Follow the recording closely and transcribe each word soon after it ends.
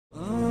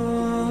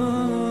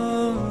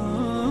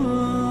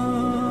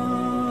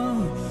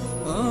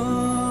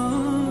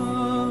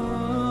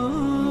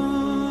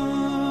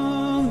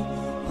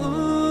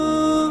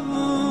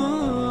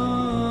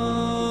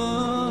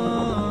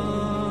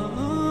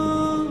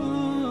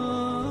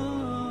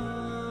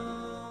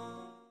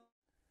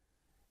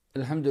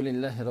الحمد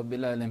لله رب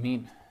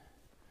العالمين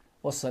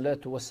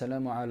والصلاة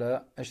والسلام على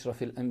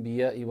أشرف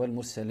الأنبياء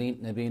والمرسلين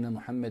نبينا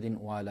محمد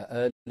وعلى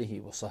آله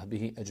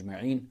وصحبه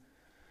أجمعين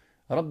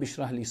رب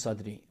اشرح لي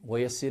صدري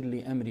ويسر لي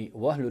أمري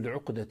واحلل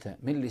عقدة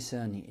من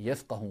لساني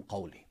يفقه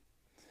قولي.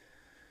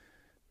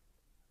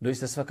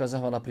 Doista svaka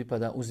zahvala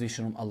pripada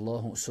uzvišenom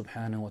Allahu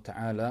subhanahu wa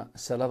ta'ala.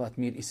 Salavat,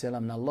 mir i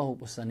selam na Allahu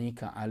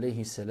poslanika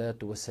alaihi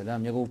salatu wa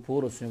salam, njegovu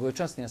porodcu, njegove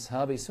časne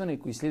ashabe i sve one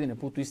koji slijede na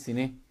putu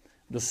istine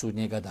do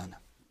sudnjega dana.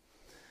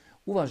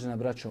 Uvažena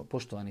braćo,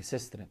 poštovani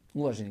sestre,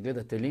 uvaženi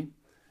gledatelji,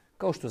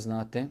 kao što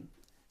znate,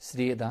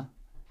 srijeda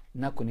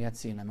nakon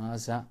jacije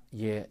namaza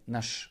je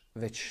naš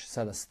već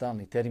sada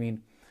stalni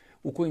termin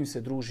u kojim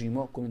se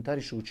družimo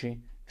komentarišući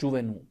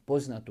čuvenu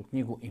poznatu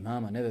knjigu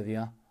imama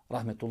Nevevija,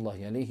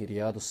 rahmetullahi alejhi,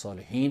 Rijadu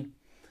Salihin.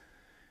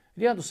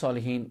 Rijadu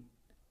Salihin,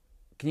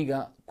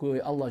 knjiga koju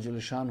je Allah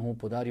dželešanuhu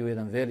podario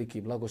jedan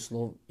veliki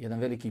blagoslov, jedan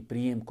veliki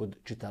prijem kod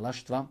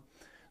čitalaštva,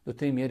 do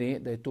te mjere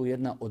da je to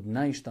jedna od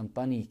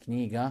najštampanijih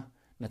knjiga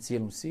na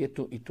cijelom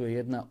svijetu i to je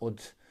jedna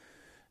od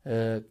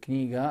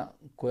knjiga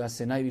koja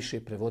se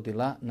najviše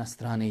prevodila na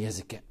strane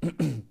jezike.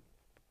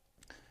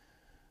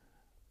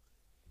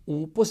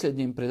 U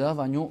posljednjem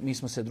predavanju mi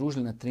smo se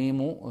družili na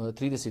temu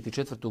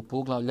 34.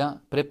 poglavlja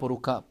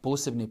preporuka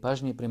posebne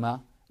pažnje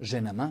prema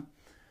ženama,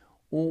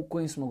 u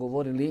kojim smo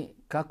govorili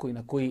kako i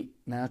na koji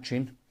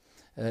način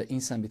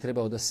insan bi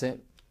trebao da se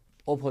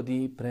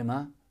ophodi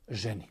prema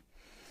ženi.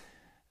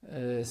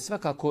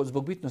 Svakako,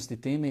 zbog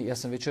bitnosti teme, ja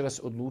sam večeras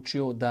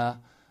odlučio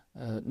da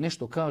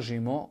nešto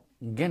kažemo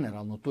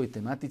generalno o toj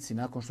tematici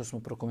nakon što smo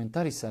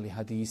prokomentarisali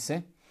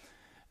hadise.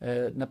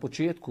 Na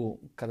početku,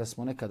 kada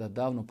smo nekada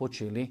davno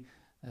počeli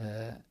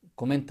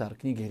komentar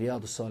knjige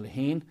Rijadu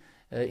Salihin,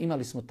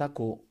 imali smo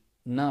tako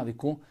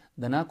naviku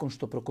da nakon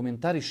što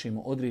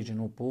prokomentarišemo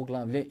određeno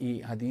poglavlje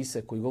i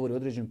hadise koji govore o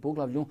određenom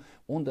poglavlju,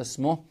 onda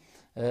smo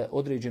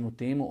određenu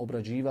temu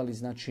obrađivali,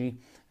 znači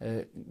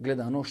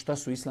gledano šta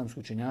su islamski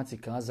učenjaci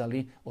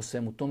kazali o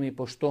svemu tome,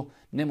 pošto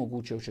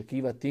nemoguće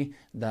očekivati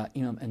da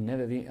imam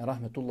En-Nevevi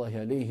rahmetullahi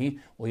alejhi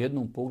o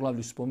jednom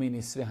poglavlju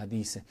spomeni sve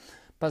hadise.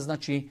 Pa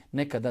znači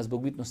nekada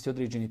zbog bitnosti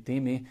određene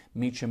teme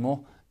mi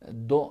ćemo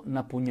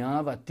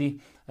napunjavati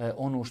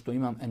ono što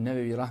imam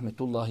En-Nevevi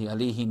rahmetullahi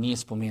alejhi nije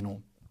spomenuo.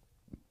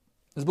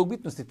 Zbog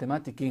bitnosti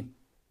tematike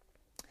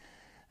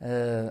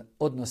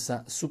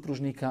odnosa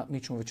supružnika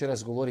mi ćemo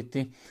večeras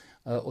govoriti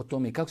o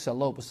tome kako se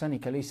Allahu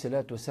poslanik alejhi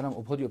salatu vesselam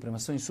ophodio prema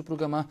svojim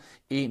suprugama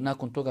i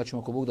nakon toga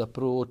ćemo ako Bog da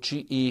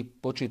proći i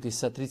početi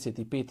sa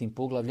 35.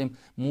 poglavljem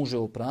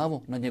muževo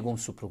pravo nad njegovom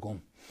suprugom.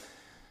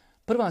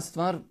 Prva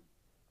stvar,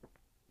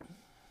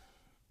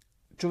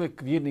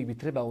 čovjek vjernik bi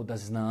trebao da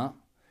zna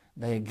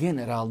da je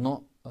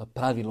generalno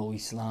pravilo u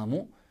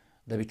islamu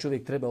da bi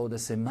čovjek trebao da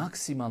se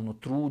maksimalno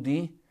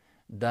trudi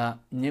da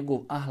njegov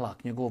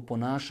ahlak, njegovo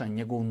ponašanje,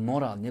 njegov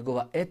moral,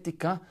 njegova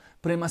etika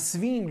prema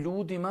svim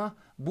ljudima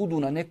budu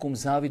na nekom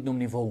zavidnom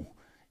nivou.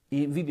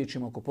 I vidjet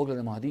ćemo, ako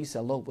pogledamo hadise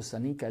Allahog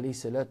poslanika alejhi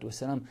salatu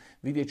vesselam,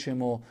 vidjet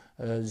ćemo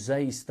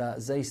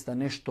zaista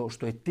nešto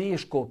što je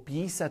teško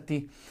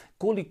opisati,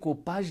 koliko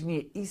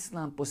pažnje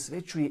islam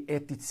posvećuje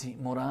etici,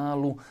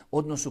 moralu,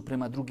 odnosu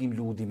prema drugim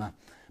ljudima.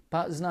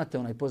 Pa znate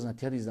onaj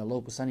poznati hadis da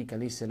Allahog poslanika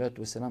alejhi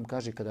salatu vesselam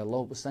kaže, kada je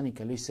Allahog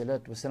poslanika alejhi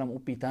salatu vesselam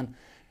upitan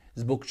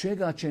zbog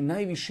čega će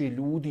najviše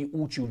ljudi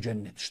ući u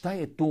džennet. Šta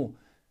je to?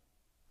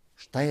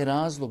 Šta je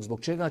razlog?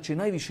 Zbog čega će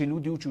najviše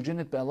ljudi ući u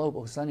džennet? Pa je Allahov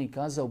poslanik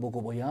kazao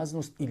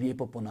bogobojaznost i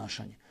lijepo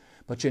ponašanje.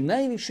 Pa će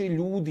najviše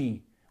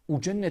ljudi u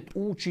džennet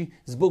ući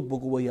zbog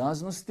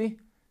bogobojaznosti,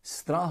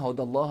 straha od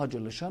Allaha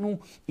dželešanu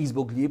i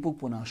zbog lijepog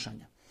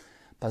ponašanja.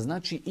 Pa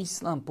znači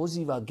islam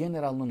poziva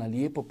generalno na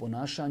lijepo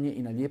ponašanje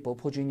i na lijepo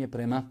ophođenje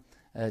prema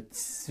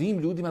svim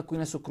ljudima koji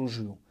nas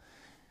okružuju.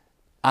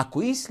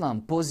 Ako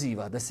islam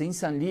poziva da se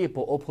insan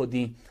lijepo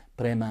ophodi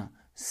prema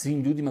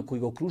svim ljudima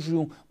koji ga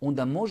okružuju,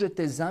 onda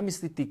možete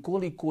zamisliti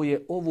koliko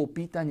je ovo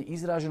pitanje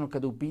izraženo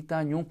kada u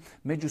pitanju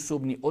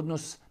međusobni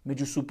odnos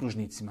među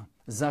supružnicima.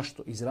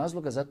 Zašto? Iz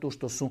razloga zato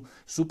što su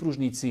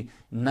supružnici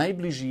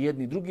najbliži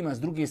jedni drugima, s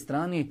druge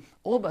strane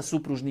oba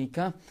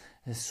supružnika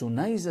su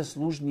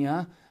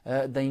najzaslužnija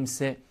da im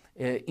se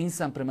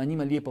insan prema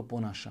njima lijepo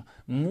ponaša.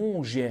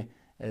 Muž je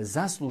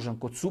zaslužan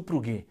kod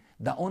supruge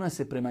da ona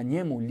se prema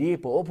njemu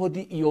lijepo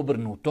ophodi i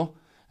obrnuto.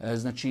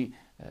 Znači,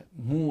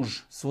 muž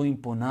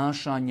svojim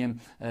ponašanjem,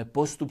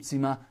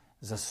 postupcima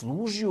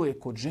zaslužio je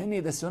kod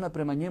žene da se ona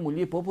prema njemu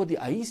lijepo ophodi,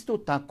 a isto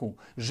tako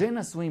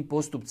žena svojim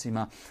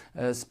postupcima,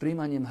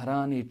 spremanjem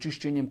hrane,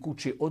 čišćenjem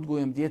kuće,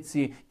 odgojem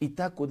djeci i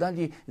tako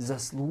dalje,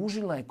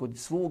 zaslužila je kod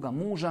svoga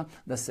muža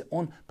da se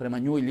on prema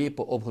njoj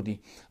lijepo ophodi.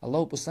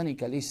 Allahu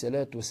poslanik alejhi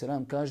salatu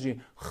vesselam kaže: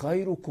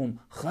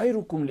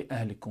 "Hajrukum li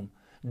ahlikum."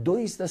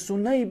 Doista su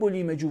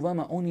najbolji među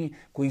vama oni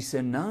koji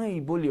se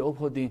najbolje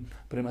ophodi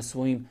prema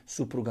svojim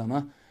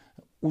suprugama.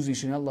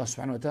 Uzvišeni Allah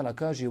subhanahu wa ta'ala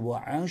kaže: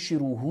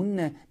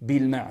 "Wa'ashiruhunna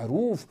bil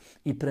ma'ruf",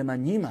 i prema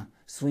njima,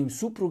 svojim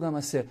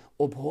suprugama se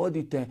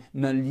obhodite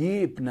na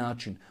lijep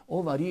način.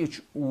 Ova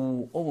riječ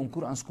u ovom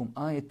kuranskom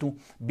ajetu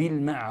bil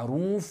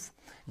ma'ruf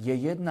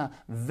je jedna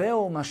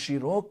veoma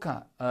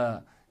široka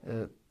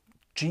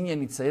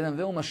činjenica, jedan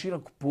veoma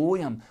širok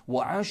pojam.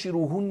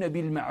 وَعَشِرُهُنَّ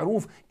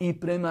بِالْمَعْرُوفِ i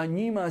prema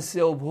njima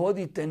se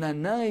obhodite na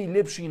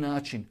najljepši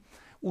način.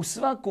 U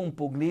svakom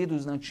pogledu,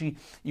 znači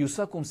i u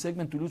svakom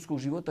segmentu ljudskog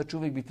života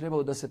čovjek bi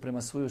trebao da se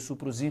prema svojoj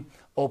supruzi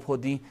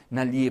ophodi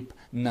na lijep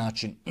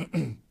način.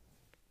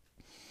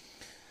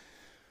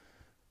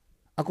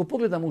 Ako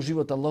pogledamo u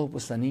život Allahu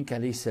poslanika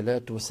alejhi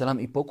salatu vesselam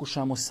i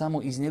pokušamo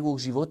samo iz njegovog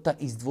života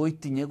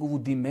izdvojiti njegovu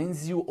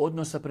dimenziju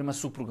odnosa prema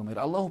suprugama. Jer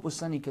Allahu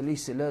poslanik alejhi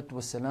salatu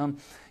vesselam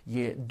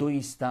je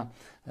doista,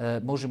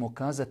 možemo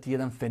kazati,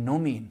 jedan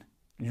fenomen,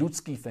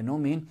 ljudski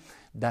fenomen,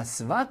 da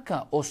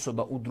svaka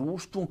osoba u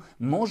društvu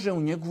može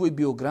u njegovoj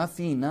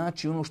biografiji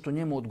naći ono što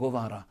njemu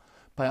odgovara.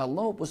 Pa je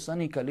Allahu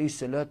poslanik alejhi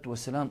salatu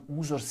vesselam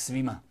uzor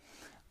svima.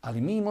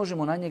 Ali mi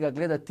možemo na njega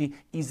gledati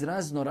iz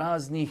razno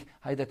raznih,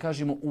 hajde da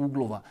kažemo,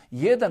 uglova.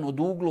 Jedan od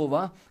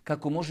uglova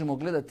kako možemo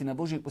gledati na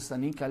Božijeg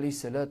poslanika alejhi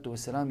salatu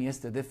vesselam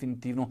jeste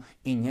definitivno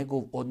i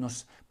njegov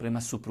odnos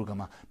prema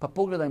suprugama. Pa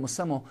pogledajmo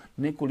samo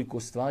nekoliko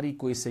stvari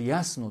koje se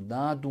jasno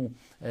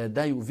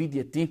daju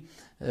vidjeti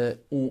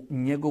u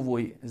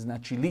njegovoj,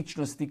 znači,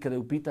 ličnosti kada je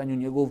u pitanju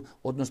njegov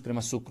odnos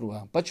prema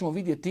suprugama. Pa ćemo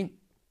vidjeti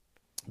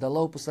da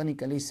Allahov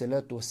poslanik alejhi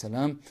salatu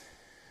vesselam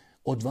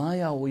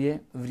odvajao je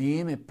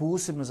vrijeme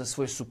posebno za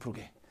svoje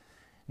supruge.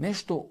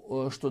 Nešto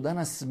što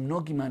danas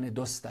mnogima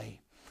nedostaje.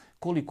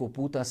 Koliko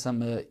puta sam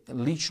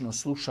lično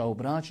slušao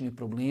bračne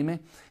probleme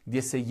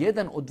gdje se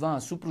jedan od dva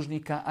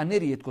supružnika, a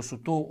nerijetko su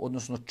to,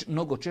 odnosno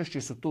mnogo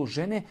češće su to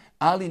žene,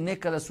 ali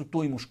nekada su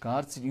to i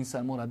muškarci,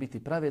 insan mora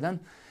biti pravedan,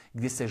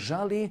 gdje se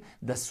žali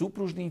da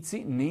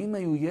supružnici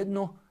nemaju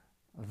jedno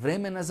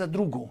vremena za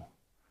drugo.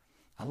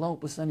 Allahu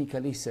poslanik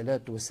alejhi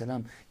salatu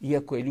vesselam,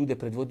 iako je ljude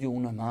predvodio u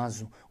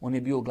namazu, on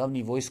je bio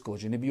glavni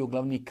vojskovođa, on je bio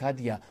glavni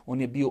kadija,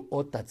 on je bio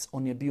otac,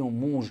 on je bio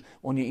muž,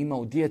 on je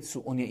imao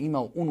djecu, on je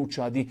imao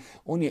unučadi,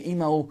 on je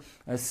imao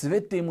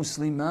sve te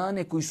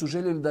muslimane koji su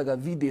željeli da ga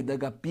vide, da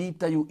ga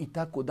pitaju i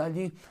tako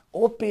dalje.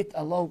 Opet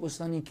Allahu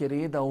poslanik je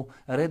redao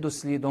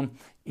redoslijedom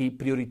i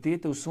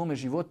prioritete u svome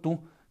životu,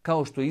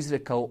 kao što je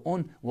izrekao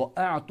on,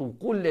 وَأَعْتُوا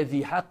كُلَّ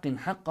ذِي حَقٍ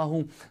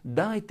حَقَّهُ,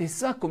 dajte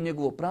svakom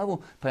njegovo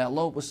pravo. Pa je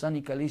Allahu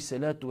poslanik alejhi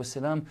salatu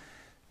vesselam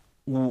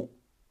u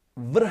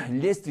vrh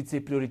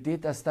ljestvice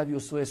prioriteta stavio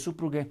svoje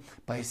supruge,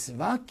 pa je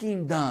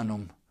svakim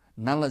danom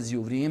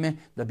nalazio vrijeme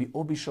da bi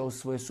obišao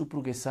svoje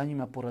supruge, sa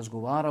njima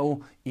porazgovarao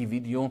i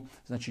vidio,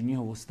 znači,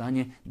 njihovo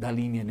stanje, da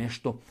li im je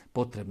nešto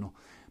potrebno.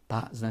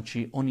 Pa,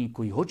 znači, oni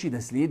koji hoće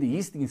da slijedi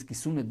istinski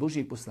sunnet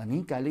Božijeg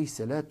poslanika alejhi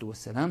salatu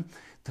vesselam,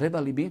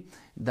 trebali bi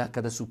da,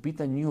 kada su u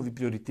pitanju njihovi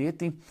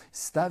prioriteti,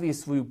 stavi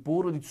svoju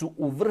porodicu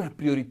u vrh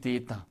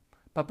prioriteta.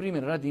 Pa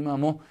primjer radi,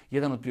 imamo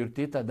jedan od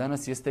prioriteta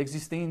danas jeste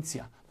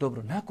egzistencija.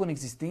 Dobro, nakon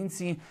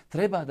egzistencije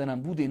treba da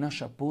nam bude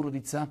naša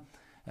porodica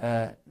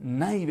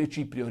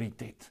najveći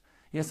prioritet.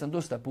 Ja sam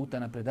dosta puta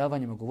na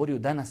predavanjima govorio,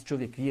 danas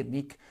čovjek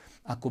vjernik,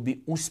 ako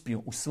bi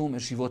uspio u svome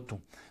životu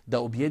da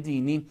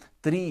objedini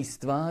 3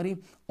 stvari,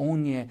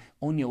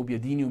 on je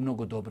objedinio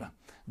mnogo dobra.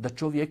 Da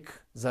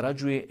čovjek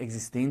zarađuje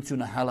egzistenciju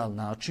na halal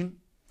način,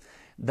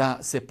 da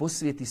se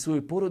posvijeti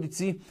svojoj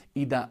porodici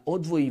i da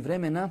odvoji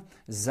vremena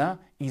za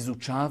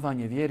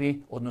izučavanje vjere,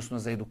 odnosno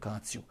za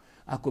edukaciju.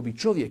 Ako bi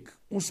čovjek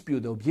uspio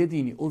da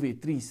objedini ove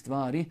 3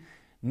 stvari,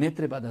 ne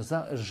treba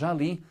da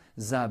žali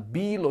za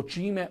bilo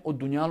čime od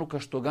dunjaluka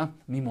što ga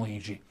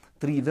mimoiđi.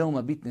 3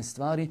 veoma bitne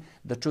stvari: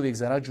 da čovjek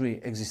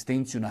zarađuje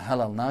egzistenciju na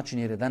halal način,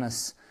 jer je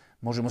danas,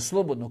 možemo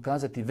slobodno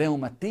kazati,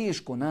 veoma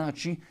teško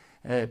naći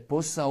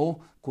posao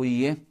koji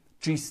je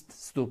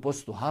čist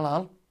 100%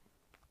 halal.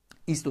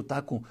 Isto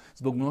tako,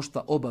 zbog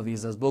mnoštva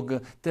obaveza, zbog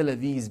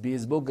televizije,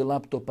 zbog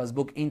laptopa,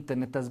 zbog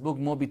interneta, zbog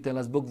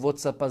mobitela, zbog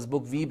Whatsappa,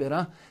 zbog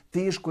Vibera,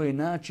 teško je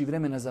naći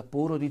vremena za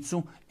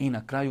porodicu i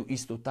na kraju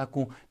isto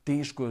tako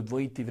teško je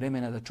odvojiti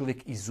vremena da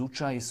čovjek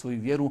izučaje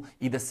svoju vjeru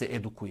i da se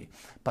edukuje.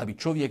 Pa bi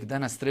čovjek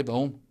danas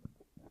trebao,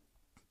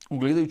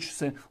 ugledajući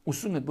se u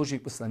sunnet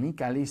Božijeg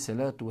poslanika alejhi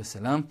salatu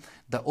vesselam,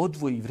 da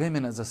odvoji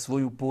vremena za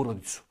svoju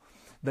porodicu.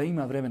 Da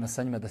ima vremena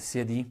sa njima da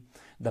sjedi,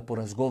 da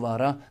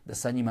porazgovara, da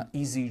sa njima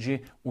iziđe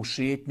u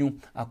šetnju,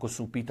 ako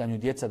su u pitanju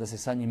djeca, da se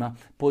sa njima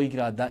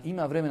poigra, da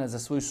ima vremena za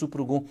svoju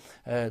suprugu,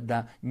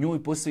 da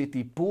njoj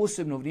posveti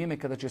posebno vrijeme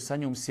kada će sa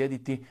njom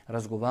sjediti,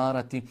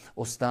 razgovarati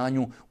o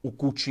stanju u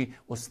kući,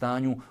 o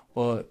stanju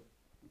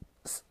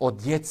o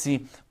djeci,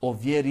 o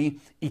vjeri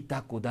i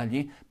tako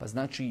dalje. Pa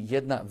znači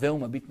jedna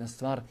veoma bitna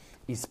stvar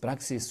iz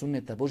prakse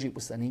sunneta Božijeg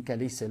poslanika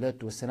alejhi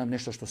salatu vesselam,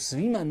 nešto što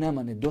svima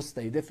nama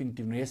nedostaje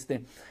definitivno,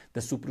 jeste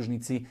da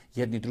supružnici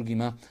jedni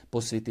drugima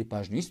posvete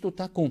pažnju. Isto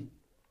tako,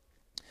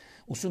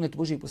 u sunnetu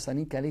Božijeg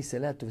poslanika alejhi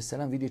salatu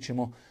vesselam vidjet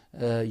ćemo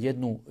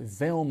jednu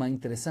veoma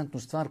interesantnu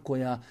stvar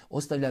koja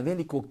ostavlja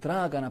velikog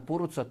traga na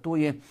porodicu, a to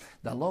je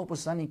da Allahov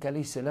poslanik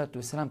alejhi salatu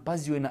vesselam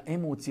pazio je na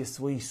emocije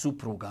svojih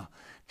supruga.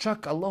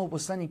 Čak Allahu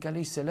poslanik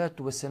alejhi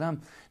salatu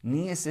vesselam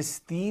nije se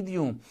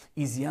stidio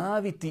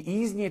izjaviti,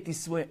 iznijeti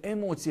svoje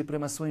emocije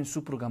prema svojim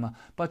suprugama.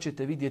 Pa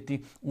ćete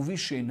vidjeti u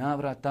više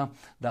navrata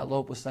da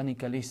Allahu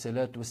poslanik alejhi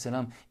salatu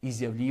vesselam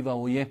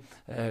izjavljivao je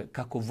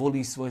kako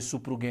voli svoje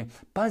supruge,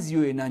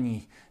 pazio je na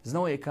njih.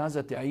 Znao je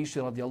kazati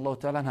Aiši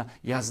radijallahu ta'ala anha,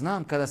 ja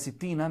znam kada si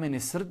ti na mene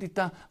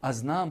srdita, a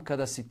znam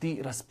kada si ti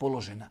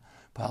raspoložena.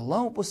 Pa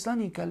Allahu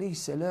poslanik alejhi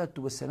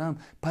salatu vesselam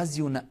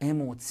pazio na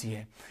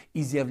emocije,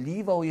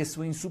 izjavljivao je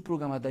svojim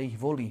suprugama da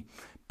ih voli.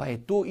 Pa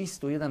je to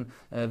isto jedan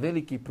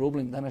veliki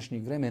problem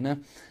današnjeg vremena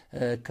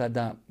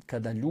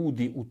kada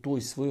ljudi u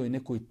toj svojoj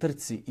nekoj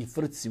trci i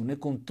frci, u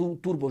nekom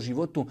turbo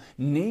životu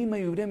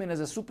nemaju vremena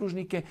za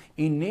supružnike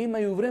i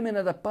nemaju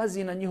vremena da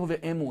pazi na njihove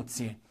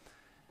emocije.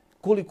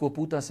 Koliko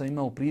puta sam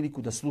imao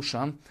priliku da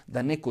slušam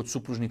da neko od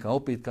supružnika,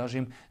 opet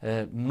kažem,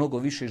 mnogo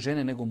više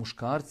žene nego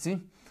muškarci,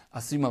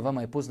 a svima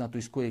vama je poznato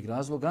iz kojeg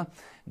razloga,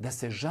 da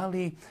se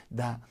žali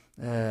da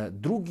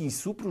drugi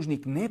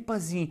supružnik ne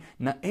pazi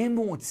na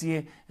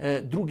emocije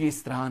druge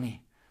strane.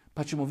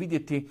 Pa ćemo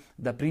vidjeti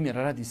da primjer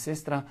radi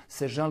sestra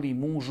se žali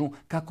mužu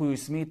kako joj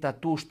smeta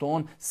to što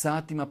on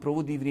satima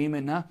provodi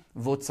vrijeme na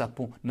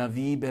WhatsAppu, na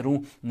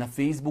Viberu, na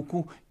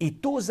Facebooku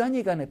i to za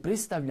njega ne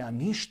predstavlja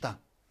ništa.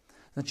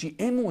 Znači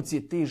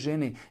emocije te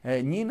žene,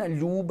 njena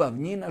ljubav,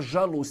 njena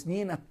žalost,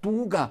 njena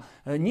tuga,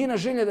 njena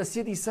želja da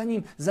sjedi sa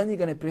njim, za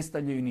njega ne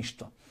predstavljaju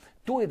ništa.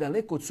 To je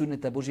daleko od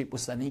sunneta Božijeg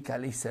poslanika,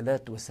 alejhi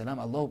salatu vesselam.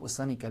 Allahu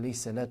poslanik, alejhi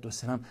salatu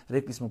vesselam,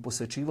 rekli smo,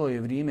 posvećivao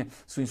je vrijeme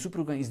svojim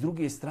suprugama i s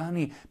druge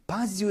strane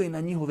pazio je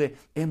na njihove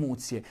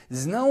emocije.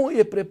 Znao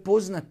je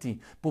prepoznati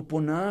po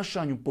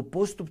ponašanju, po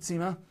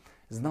postupcima,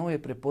 znao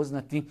je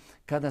prepoznati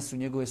kada su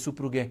njegove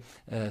supruge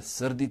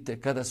srdite,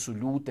 kada su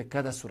ljute,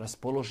 kada su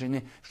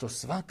raspoložene, što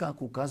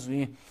svakako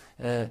ukazuje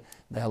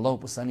da je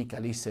Allahu poslanik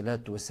alejhi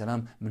salatu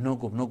vesselam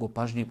mnogo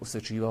pažnje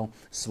posvećivao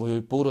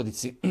svojoj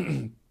porodici.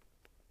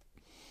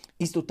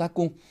 Isto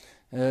tako,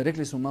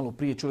 rekli smo malo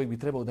prije, čovjek bi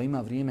trebao da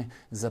ima vrijeme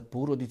za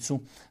porodicu,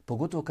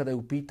 pogotovo kada je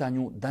u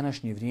pitanju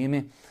današnje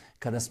vrijeme,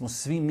 kada smo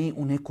svi mi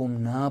u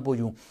nekom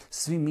naboju,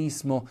 svi mi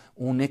smo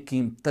u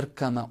nekim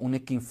trkama, u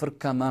nekim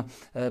frkama,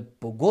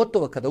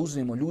 pogotovo kada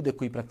uzmemo ljude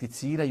koji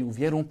prakticiraju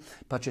vjeru,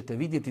 pa ćete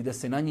vidjeti da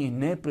se na njih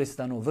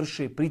neprestano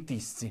vrše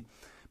pritisci.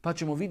 Pa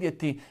ćemo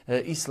vidjeti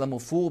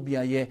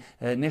islamofobija je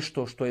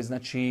nešto što je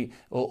znači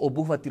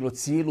obuhvatilo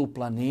cijelu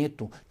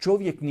planetu.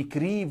 Čovjek ni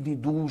kriv ni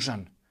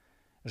dužan.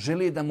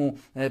 Žele da mu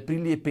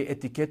prilijepe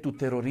etiketu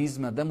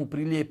terorizma, da mu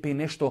prilijepe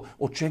nešto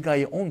od čega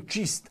je on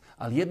čist,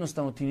 ali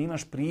jednostavno ti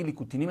nemaš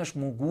priliku, ti nemaš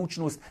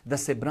mogućnost da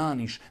se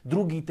braniš.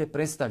 Drugi te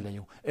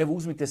predstavljaju. Evo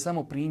uzmite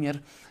samo primjer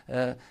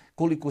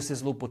koliko se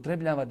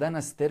zloupotrebljava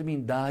danas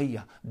termin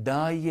daija.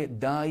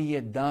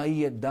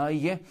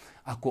 Daje.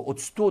 Ako od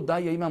 100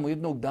 daja imamo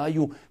jednog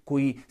daju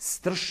koji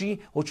strši,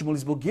 hoćemo li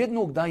zbog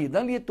jednog daje,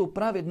 da li je to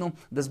pravedno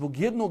da zbog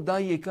jednog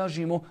daje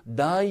kažemo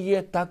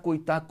daje tako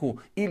i tako?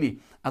 Ili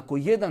ako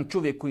jedan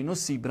čovjek koji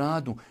nosi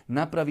bradu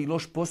napravi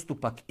loš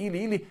postupak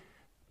ili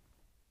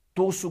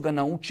to su ga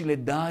naučile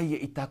daje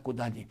i tako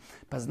dalje.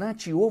 Pa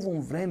znači u ovom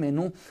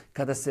vremenu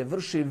kada se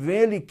vrše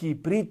veliki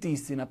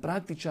pritisci na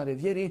praktičare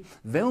vjere,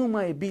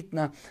 veoma je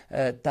bitna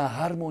ta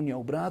harmonija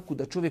u braku,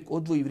 da čovjek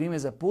odvoji vrijeme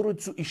za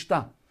porodicu i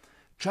šta?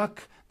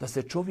 Čak da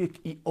se čovjek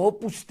i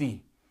opusti.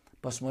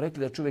 Pa smo rekli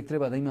da čovjek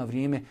treba da ima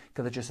vrijeme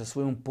kada će sa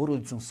svojom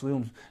porodicom,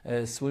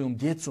 svojom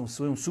djecom,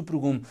 svojom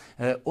suprugom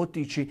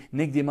otići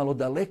negdje malo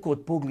daleko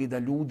od pogleda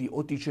ljudi,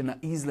 otiće na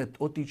izlet,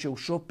 otiće u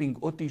shopping,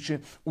 otiće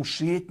u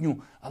šetnju.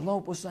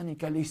 Allahu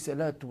poslanik alejhi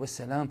salatu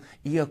vesselam,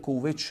 iako u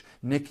već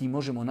neki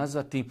možemo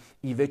nazvati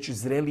i već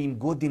zrelim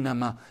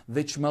godinama,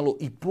 već malo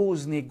i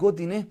pozne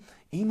godine,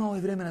 imao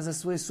je vremena za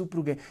svoje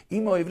supruge,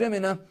 imao je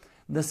vremena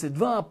da se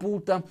 2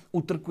 puta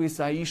utrkuje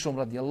sa Aišom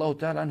radijallahu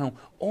ta'ala anha.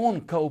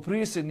 On kao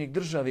predsjednik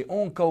države,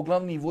 on kao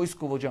glavni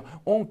vojskovođa,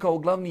 on kao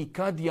glavni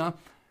kadija,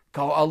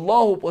 kao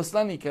Allahu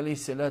poslanik alejhi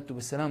salatu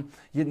vesselam,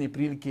 jedne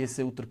prilike je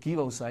se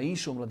utrkivao sa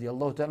Aišom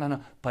radijallahu ta'ala anha,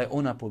 pa je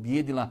ona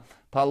pobjedila.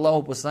 Pa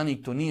Allahu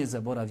poslanik to nije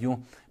zaboravio.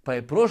 Pa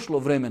je prošlo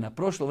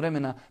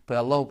vremena, pa je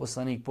Allahu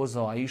poslanik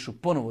pozvao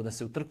Aišu ponovo da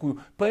se utrkuju,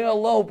 pa je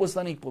Allahu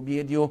poslanik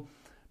pobjedio.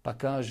 Pa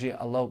kaže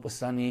Allahu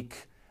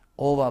poslanik,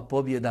 ova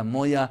pobjeda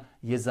moja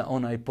je za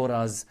onaj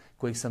poraz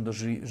kojeg sam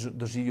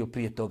doživio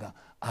prije toga.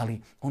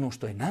 Ali ono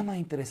što je nama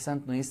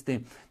interesantno jeste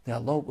da je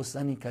Allahu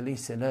poslanik alejhi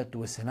salatu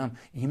vesselam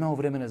imao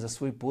vremena za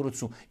svoju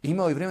porodicu,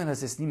 imao je vremena da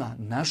se s njima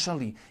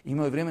našali,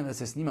 imao je vremena da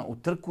se s njima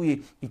utrkuje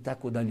i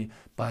tako dalje.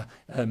 Pa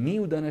mi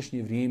u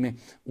današnje vrijeme,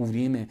 u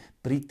vrijeme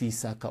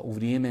pritisaka, u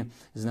vrijeme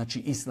znači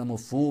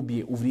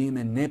islamofobije, u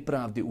vrijeme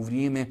nepravde, u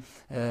vrijeme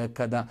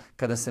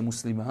kada se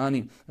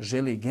muslimani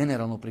žele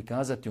generalno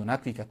prikazati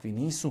onakvi kakvi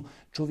nisu,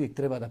 čovjek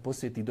treba da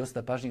posveti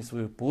dosta pažnje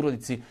svojoj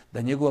porodici,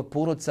 da njegova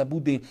porodica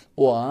bude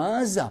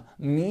oaza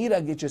mira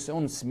gdje će se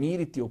on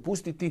smiriti,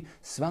 opustiti.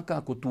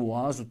 Svakako tu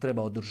oazu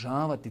treba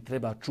održavati,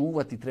 treba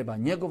čuvati, treba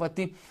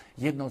njegovati.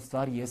 Jedna od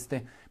stvari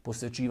jeste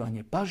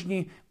posvećivanje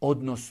pažnji,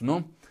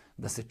 odnosno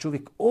da se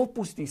čovjek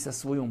opusti sa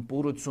svojom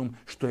porodicom,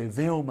 što je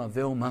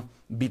veoma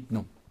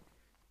bitno.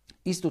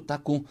 Isto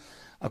tako,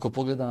 ako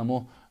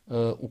pogledamo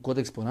u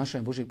kodeks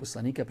ponašanja Božijeg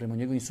poslanika prema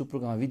njegovim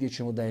suprugama vidjet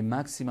ćemo da je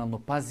maksimalno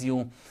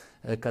pazio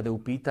kada je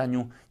u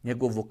pitanju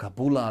njegov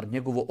vokabular,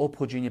 njegovo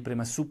ophođenje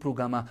prema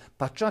suprugama,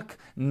 pa čak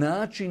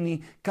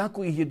načini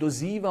kako ih je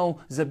dozivao,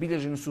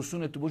 zabilježeni su u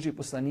sunetu Božijeg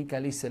poslanika,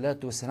 ali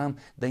salatu wasalam,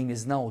 da im je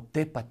znao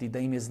tepati, da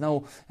im je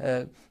znao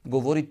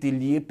govoriti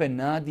lijepe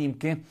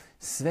nadimke,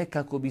 sve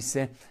kako bi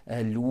se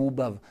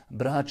ljubav,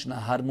 bračna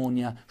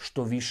harmonija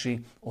što više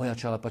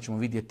ojačala, pa ćemo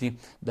vidjeti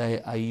da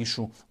je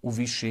Aishu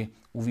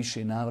u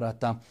više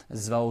navrata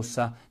zvao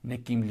sa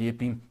nekim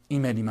lijepim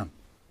imenima.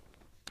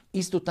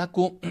 Isto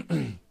tako,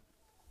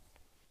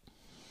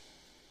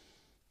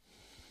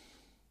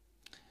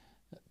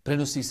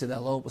 prenosi se da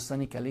Allahov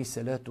poslanik alejhi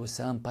salatu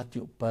vesselam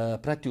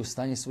pratio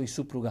stanje svojih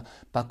supruga,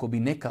 pa ako bi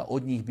neka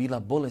od njih bila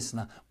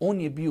bolesna,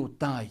 on je bio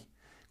taj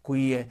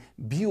koji je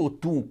bio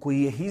tu,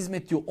 koji je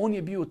izmetio, on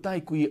je bio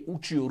taj koji je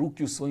učio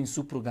ruke u svojim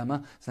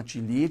suprugama,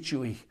 znači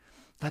liječio ih.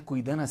 Tako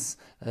i danas,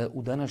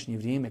 u današnje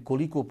vrijeme,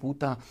 koliko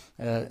puta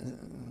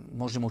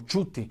možemo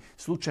čuti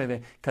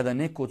slučajeve kada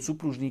neko od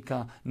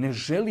supružnika ne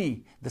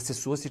želi da se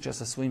suosjeća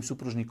sa svojim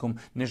supružnikom,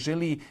 ne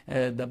želi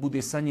da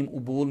bude sa njim u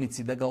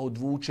bolnici, da ga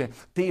odvuče,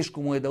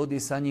 teško mu je da ode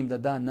sa njim, da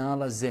da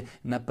nalaze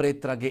na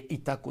pretrage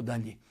i tako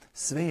dalje.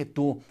 Sve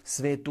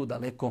je to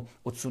daleko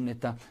od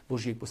sunneta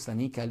Božijeg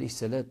poslanika alejhi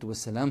salatu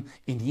vesselam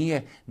i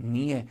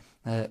nije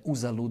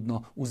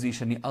uzaludno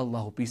uzvišeni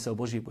Allah opisao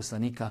Božijeg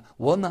poslanika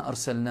وَمَا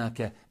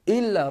أَرْسَلْنَاكَ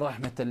إِلَّا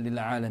رَحْمَةً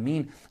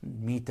لِلْعَالَمِينَ.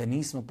 Mi te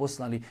nismo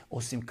poslali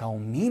osim kao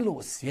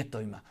milost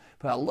svjetovima.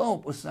 Pa je Allah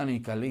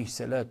poslanik alejhi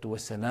salatu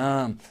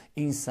vesselam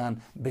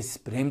insan bez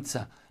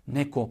premca,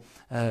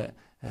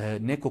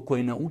 neko koji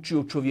je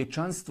naučio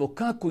čovječanstvo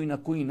kako i na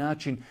koji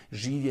način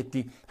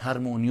živjeti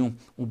harmoniju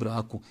u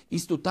braku.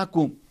 Isto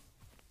tako,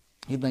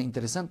 jedna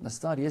interesantna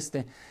stvar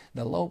jeste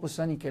da Allahov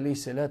poslanik alejhi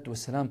salatu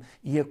vesselam,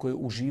 iako je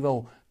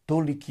uživao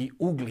toliki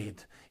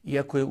ugled,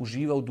 iako je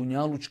uživao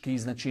dunjalučki,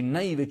 znači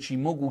najveći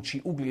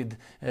mogući ugled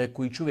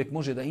koji čovjek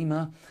može da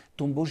ima,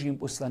 tom Božijem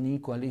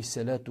poslaniku alejhi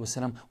salatu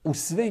vesselam u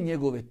sve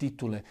njegove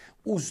titule,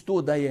 uz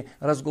to da je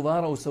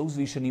razgovarao sa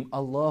uzvišenim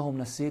Allahom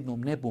na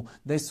 7. nebu,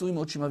 da je svojim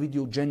očima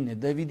vidio džennet,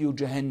 da je vidio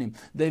džehennem,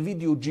 da je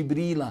vidio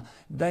Džibrila,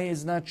 da je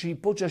znači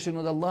počašćen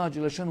od Allaha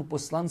dželešanu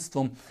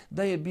poslanstvom,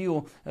 da je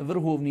bio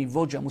vrhovni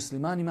vođa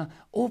muslimanima,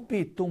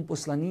 opet tom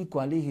poslaniku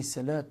alejhi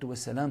salatu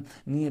vesselam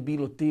nije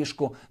bilo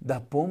teško da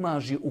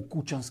pomaže u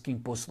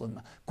kućanskim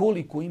poslovima.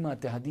 Koliko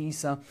imate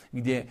hadisa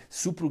gdje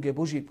supruge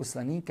Božijeg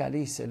poslanika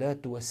alejhi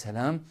salatu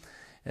vesselam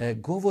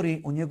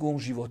govori o njegovom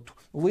životu.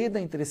 Ovo je jedna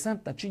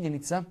interesantna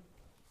činjenica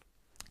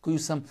koju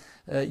sam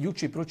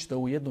jučer pročitao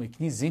u jednoj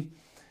knjizi,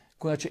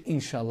 koja će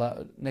inšallah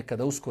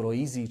nekada uskoro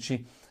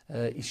izići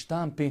iz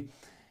štampe,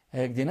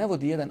 gdje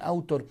navodi jedan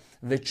autor,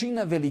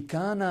 većina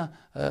velikana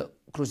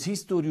kroz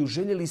historiju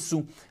željeli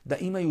su da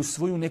imaju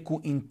svoju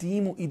neku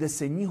intimu i da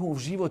se njihov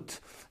život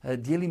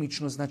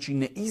djelimično znači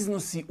ne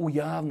iznosi u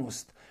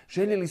javnost.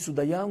 Željeli su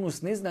da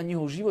javnost ne zna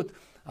njihov život,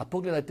 a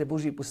pogledajte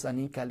Božji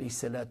poslanika alejhi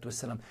salatu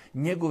vesselam,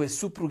 njegove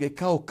supruge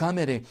kao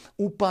kamere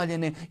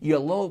upaljene i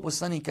Allahov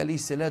poslanik alejhi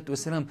salatu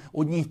vesselam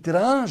od njih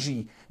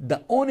traži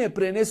da one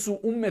prenesu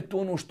ummetu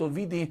ono što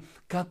vidi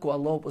kako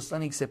Allahov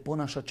poslanik se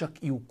ponaša čak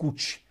i u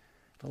kući.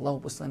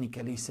 Allahov poslanik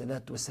alejhi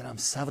salatu vesselam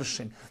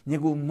savršen,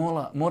 njegov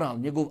moral,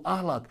 njegov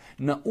ahlak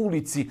na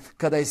ulici,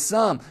 kada je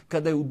sam,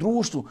 kada je u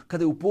društvu,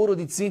 kada je u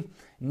porodici,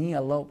 nije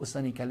Allahov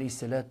poslanik alejhi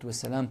salatu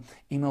vesselam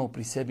imao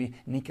pri sebi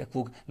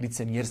nikakvog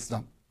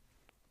licemjerstva.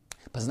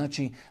 Pa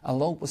znači,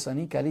 Allahov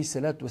poslanik alejhi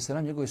salatu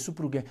vesselam, njegove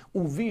supruge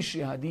u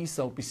više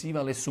hadisa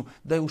opisivale su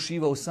da je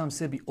ušivao sam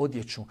sebi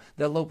odjeću,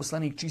 da je Allahov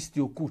poslanik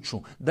čistio kuću,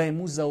 da je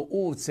muzao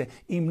ovce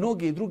i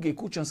mnoge druge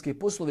kućanske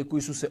poslove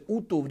koji su se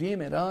u to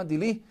vrijeme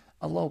radili.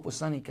 Allahov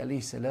poslanik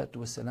alejhi salatu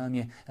vesselam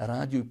je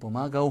radio i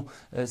pomagao.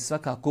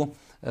 Svakako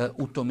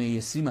u tome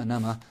je svima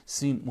nama,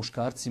 svim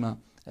muškarcima,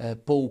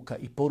 pouka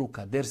i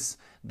poruka, ders,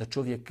 da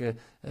čovjek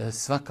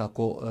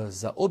svakako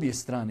za obje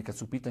strane, kad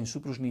su u pitanju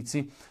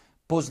supružnici,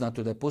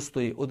 poznato je da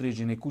postoje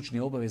određene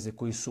kućne obaveze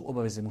koji su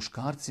obaveze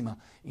muškarcima,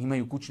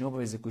 imaju kućne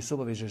obaveze koji su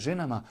obaveze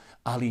ženama,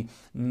 ali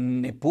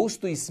ne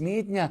postoji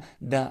smetnja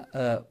da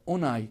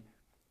onaj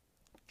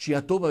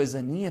čija to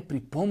obaveza nije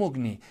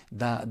pripomogne,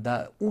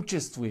 da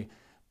učestvuje.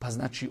 Pa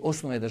znači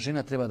osnova je da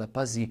žena treba da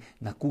pazi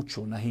na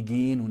kuću, na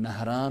higijenu, na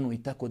hranu i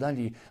tako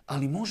dalje,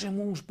 ali može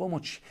muž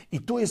pomoći.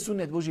 I to je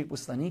sunnet Božijeg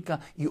poslanika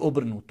i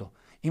obrnuto.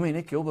 Imaju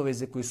neke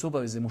obaveze koje su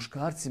obaveze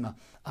muškarcima,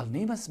 ali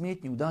nema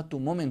smetnje u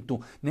datom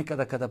momentu,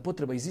 nekada kada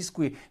potreba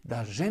iziskuje,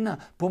 da žena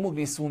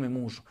pomogne svome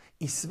mužu.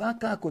 I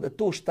svakako da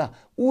to šta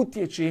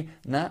utječe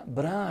na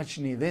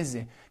bračne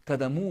veze.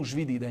 Kada muž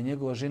vidi da je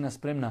njegova žena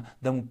spremna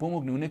da mu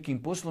pomogne u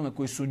nekim poslovima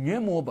koji su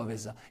njemu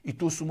obaveza, i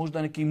to su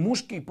možda neki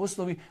muški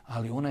poslovi,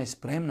 ali ona je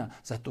spremna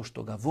zato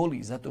što ga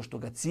voli, zato što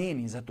ga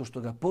cijeni, zato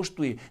što ga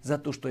poštuje,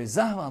 zato što je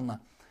zahvalna,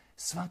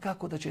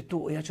 svakako da će to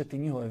ojačati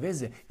njihove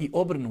veze i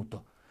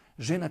obrnuto.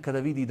 žena kada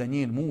vidi da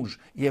njen muž,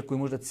 iako je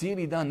možda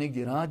cijeli dan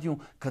negdje radio,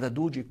 kada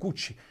dođe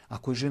kući,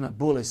 ako je žena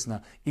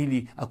bolesna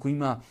ili ako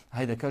ima,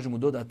 hajde da kažemo,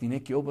 dodatni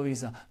neki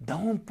obaveza, da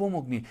on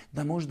pomogne,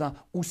 da možda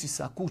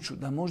usisa kuću,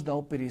 da možda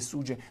opere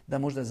suđe, da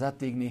možda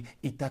zategne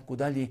i tako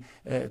dalje.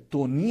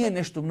 To nije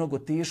nešto mnogo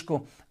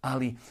teško,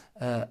 ali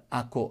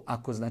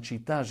ako znači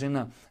ta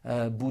žena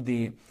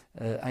bude,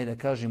 hajde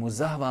da kažemo,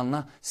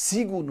 zahvalna,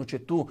 sigurno će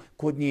to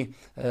kod nje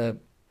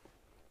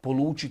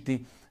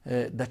polučiti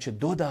da će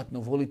dodatno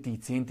voliti i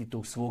cijeniti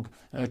tog svog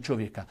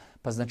čovjeka.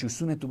 Pa znači u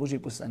sunetu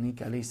Božijeg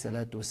poslanika alejhi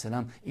salatu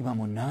vesselam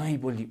imamo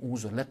najbolji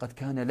uzor. Laqad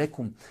kana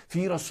lakum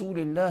fi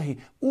rasulillahi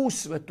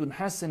uswatun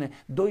hasana.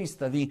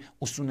 Doista vi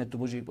u sunetu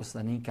Božijeg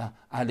poslanika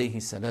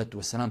alejhi salatu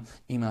vesselam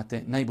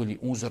imate najbolji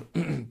uzor.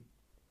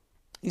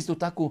 Isto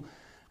tako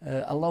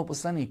Allahov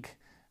poslanik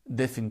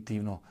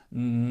definitivno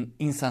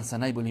insan sa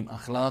najboljim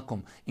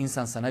ahlakom,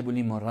 insan sa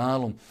najboljim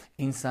moralom,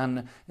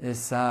 insan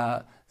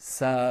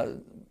sa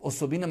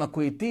osobinama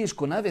koje je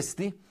teško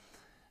navesti.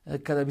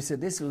 Kada bi se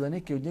desilo da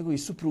neke od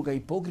njegovih supruga i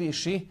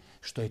pogriješi,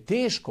 što je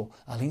teško,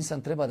 ali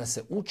insan treba da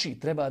se uči,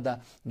 treba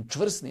da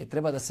čvrsne,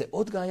 treba da se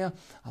odgaja.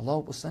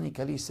 Allahov poslanik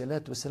alejhi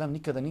salatu vesselam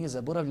nikada nije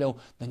zaboravljao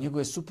da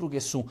njegove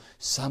supruge su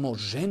samo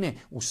žene,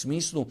 u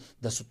smislu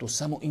da su to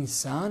samo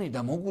insani,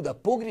 da mogu da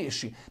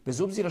pogriješi.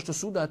 Bez obzira što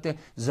su udate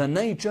za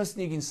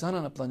najčasnijeg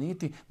insana na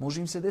planeti,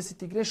 može im se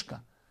desiti greška.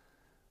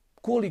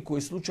 Koliko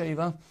je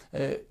slučajeva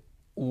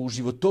u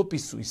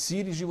životopisu i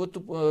siri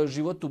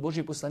životu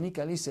Božijeg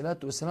poslanika alejhi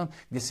salatu vesselam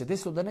gdje se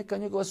desilo da neka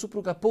njegova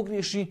supruga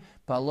pogriješi,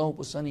 pa Allahov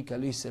poslanik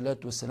alejhi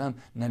salatu vesselam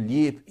na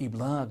lijep i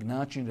blag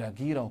način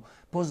reagirao.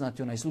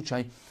 Poznati onaj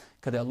slučaj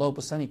kada je Allahov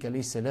poslanik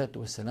alejhi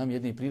salatu vesselam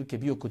jedne prilike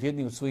bio kod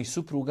jedne od svojih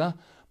supruga,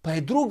 pa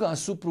je druga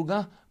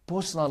supruga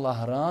poslala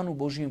hranu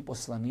Božijem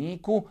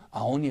poslaniku,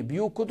 a on je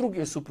bio kod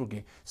druge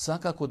supruge.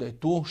 Svakako da je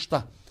to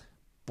šta?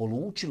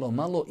 Polučilo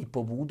malo i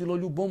pobudilo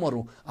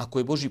ljubomoru. Ako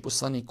je Božji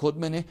poslanik kod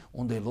mene,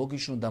 onda je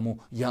logično da mu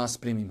ja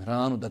spremim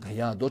hranu, da ga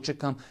ja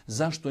dočekam.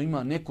 Zašto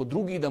ima neko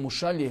drugi da mu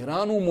šalje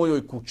hranu u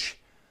mojoj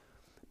kući?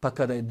 Pa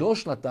kada je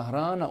došla ta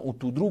hrana u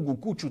tu drugu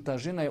kuću, ta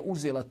žena je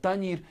uzela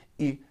tanjir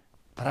i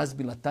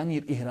razbila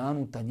tanjir i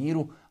hranu u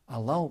tanjiru.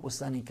 Allahov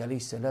poslanik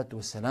alejhi salatu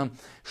vesselam,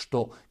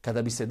 što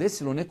kada bi se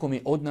desilo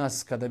nekome od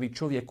nas, kada bi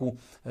čovjeku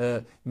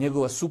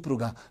njegova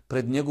supruga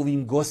pred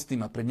njegovim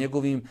gostima, pred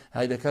njegovim,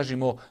 hajde da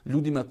kažemo,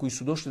 ljudima koji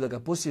su došli da ga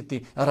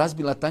posjeti,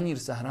 razbila tanjir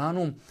sa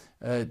hranom,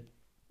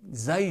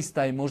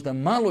 zaista je možda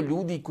malo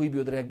ljudi koji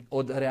bi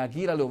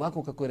odreagirali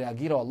ovako kako je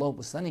reagirao Allahov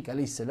poslanik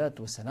alejhi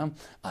salatu vesselam,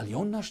 ali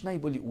on naš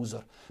najbolji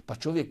uzor. Pa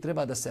čovjek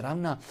treba da se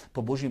ravna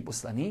po Božjem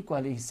poslaniku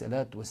alejhi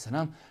salatu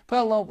vesselam, pa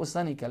je Allahov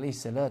poslanik alejhi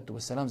salatu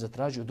vesselam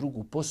zatražio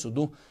drugu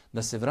posudu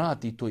da se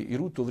vrati to,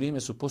 jer u to vrijeme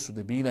su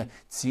posude bile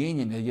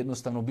cijenjene,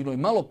 jednostavno bilo je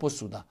malo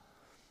posuda.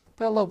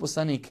 Pa je Allahov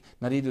poslanik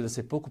naredio da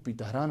se pokupi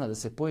ta hrana, da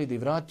se pojede i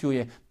vratio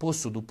je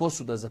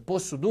posuda za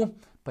posudu,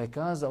 pa je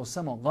kazao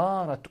samo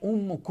garat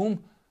ummukum,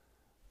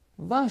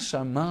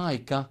 vaša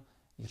majka,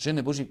 jer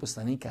žene Božjih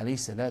poslanika alejhi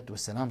salatu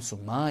vesselam su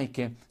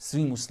majke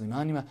svim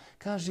muslimanima,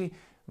 kaže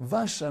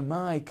vaša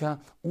majka,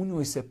 u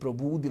njoj se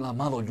probudila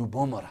malo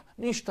ljubomora.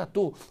 Ništa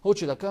to,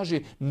 hoće da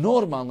kaže,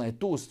 normalna je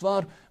to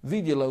stvar,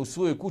 vidjela je u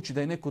svojoj kući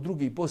da je neko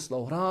drugi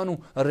poslao hranu,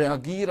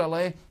 reagirala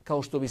je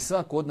kao što bi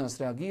svako od nas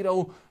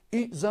reagirao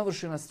i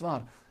završena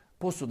stvar.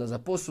 Posuda za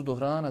posudu,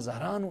 hrana za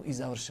hranu i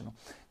završeno.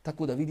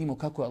 Tako da vidimo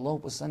kako je Allahov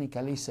poslanik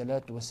alejhi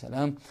salatu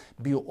vesselam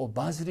bio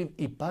obazriv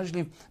i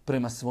pažljiv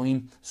prema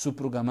svojim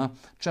suprugama,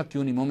 čak i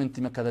u onim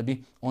momentima kada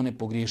bi one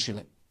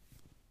pogriješile.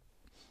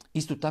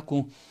 Isto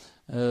tako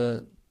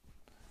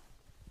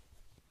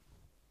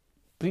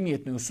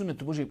primjetno je u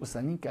sunnetu Božijeg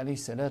poslanika alejhi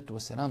salatu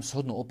vesselam,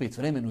 shodno opet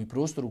vremenu i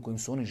prostoru u kojem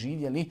su oni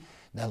živjeli,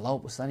 da je Allahov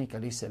poslanik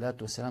alejhi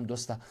salatu vesselam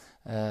dosta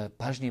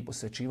pažnje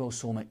posvećivao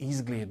svome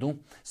izgledu,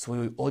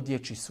 svojoj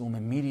odjeći, svome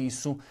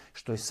mirisu,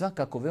 što je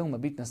svakako veoma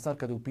bitna stvar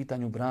kada je u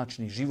pitanju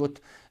bračni život,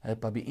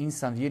 pa bi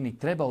insan vjernik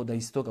trebao da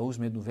iz toga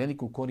uzme jednu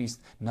veliku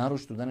korist,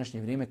 naročito u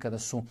današnje vrijeme kada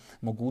su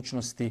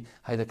mogućnosti,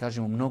 hajde da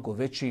kažemo, mnogo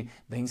veći,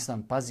 da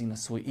insan pazi na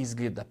svoj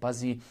izgled, da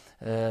pazi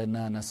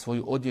na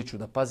svoju odjeću,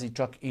 da pazi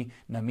čak i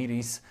na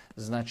miris,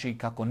 znači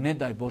kako ne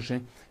daj Bože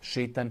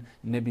šejtan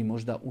ne bi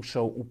možda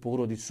ušao u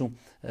porodicu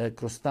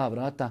kroz ta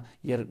vrata,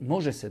 jer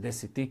može se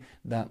desiti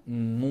da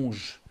muž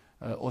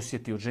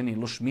osjeti od žene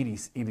loš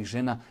miris ili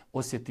žena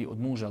osjeti od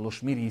muža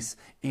loš miris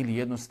ili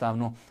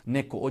jednostavno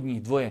neko od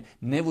njih dvoje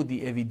ne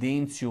vodi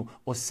evidenciju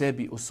o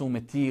sebi, o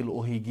svome tijelu,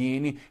 o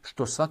higijeni,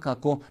 što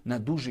svakako na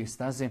duže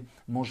staze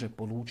može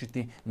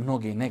polučiti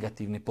mnoge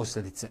negativne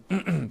posljedice.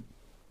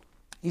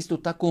 Isto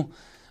tako,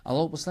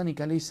 Allahov poslanik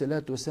alejhi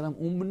salatu vesselam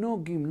u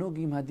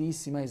mnogim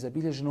hadisima je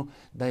zabilježeno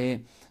da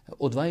je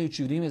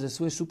odvajajući vrijeme za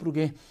svoje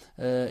supruge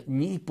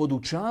njih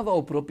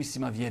podučavao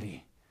propisima vjeri.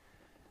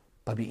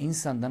 Pa bi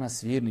insan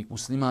danas vjernik,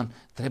 musliman,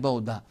 trebao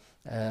da,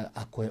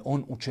 ako je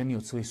on učeniji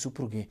od svoje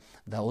supruge,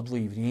 da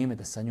odvoji vrijeme,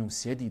 da sa njom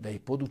sjedi, da je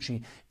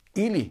poduči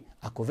Ili,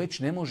 ako već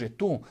ne može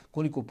to,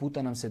 koliko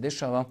puta nam se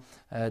dešava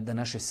da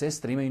naše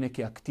sestre imaju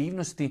neke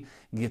aktivnosti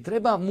gdje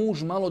treba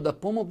muž malo da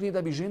pomogne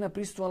da bi žena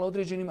pristupala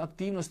određenim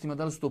aktivnostima,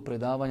 da li su to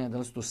predavanja, da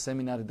li su to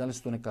seminari, da li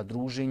su to neka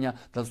druženja,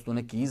 da li su to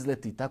neki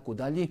izleti i tako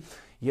dalje.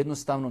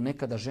 Jednostavno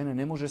nekada žena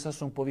ne može sa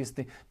sobom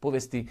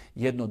povesti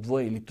 1,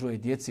 2 ili 3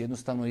 djece,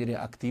 jednostavno jer je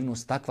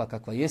aktivnost takva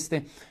kakva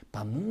jeste,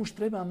 pa muž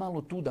treba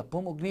malo tu da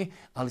pomogne,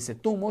 ali se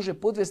to može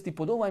podvesti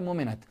pod ovaj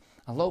moment.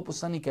 Allahov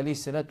poslanik alejhi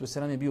selatu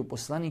vesselam je bio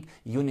poslanik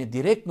i on je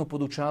direktno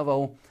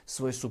podučavao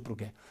svoje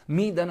supruge.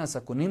 Mi danas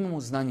ako nemamo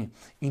znanje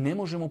i ne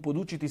možemo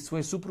podučiti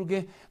svoje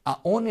supruge, a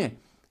one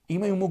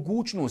imaju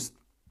mogućnost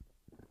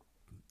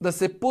da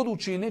se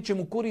poduči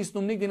nečemu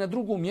korisnom negdje na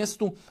drugom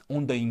mjestu,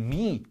 onda i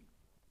mi,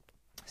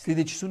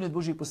 sljedeći sunnet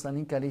Božijeg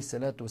poslanika alejhi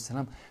selatu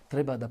vesselam,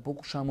 treba da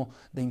pokušamo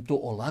da im to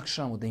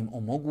olakšamo, da im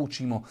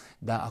omogućimo,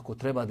 da ako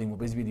treba da im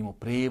obezbijedimo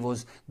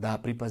prijevoz, da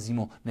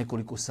pripazimo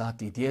nekoliko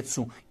sati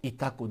djecu i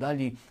tako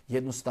dalje.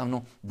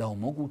 Jednostavno da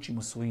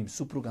omogućimo svojim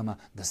suprugama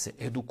da se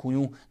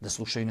edukuju, da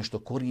slušaju nešto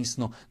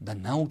korisno, da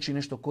nauči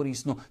nešto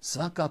korisno.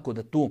 Svakako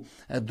da to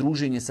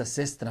druženje sa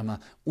sestrama,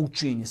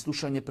 učenje,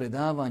 slušanje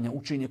predavanja,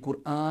 učenje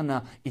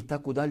Kur'ana i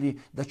tako dalje,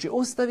 da će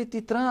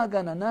ostaviti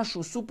traga na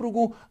našu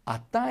suprugu, a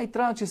taj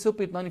trag će se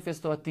opet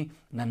manifestovati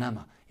na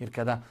nama. Jer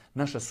kada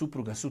naša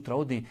supruga sutra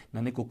odi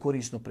na neko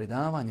korisno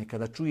predavanje,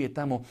 kada čuje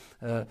tamo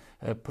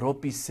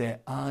propise,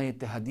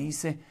 ajete,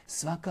 hadise,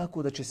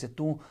 svakako da će se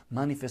to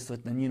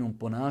manifestovati na njenom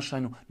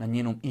ponašanju, na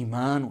njenom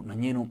imanu, na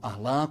njenom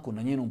ahlaku,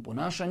 na njenom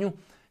ponašanju.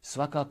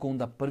 Svakako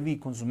onda prvi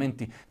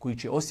konzumenti koji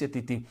će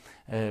osjetiti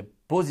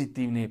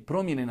pozitivne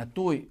promjene na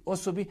toj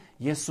osobi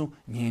jesu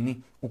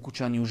njeni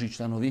ukućani, uži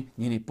članovi,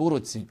 njeni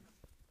porodci.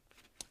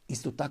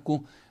 Isto tako,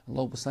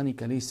 Allahov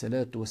poslanik alejhi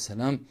selatu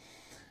vesselam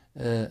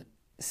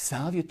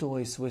savjetovao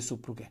je svoje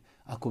supruge.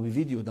 Ako bi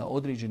vidio da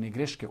određene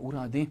greške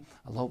uradi,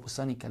 Allahov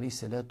poslanik alejhi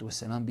selatu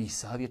vesselam bi ih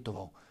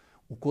savjetovao.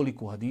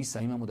 Ukoliko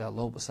hadisa imamo da je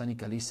Allahov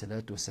poslanik alejhi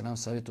selatu vesselam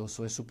savjetovao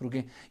svoje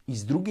supruge, i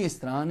s druge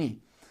strane,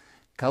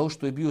 kao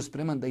što je bio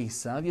spreman da ih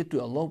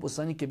savjetuje, Allahov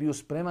poslanik je bio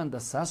spreman da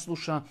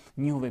sasluša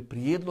njihove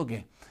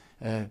prijedloge,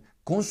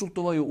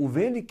 konsultovaju u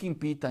velikim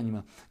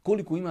pitanjima.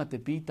 Koliko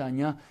imate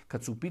pitanja,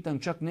 kad su u pitanju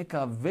čak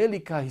neka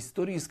velika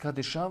historijska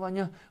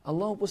dešavanja,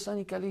 Allahov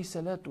poslanik alejhi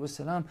selatu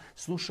vesselam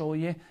slušao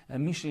je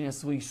mišljenja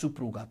svojih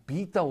supruga,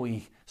 pitao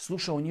ih,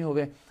 slušao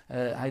njihove,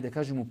 hajde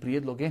kažemo,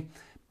 prijedloge,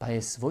 pa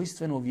je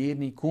svojstveno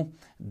vjerniku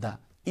da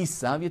i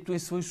savjetuje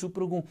svoju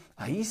suprugu,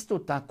 a isto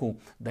tako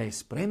da je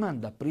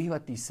spreman da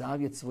prihvati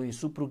savjet svoje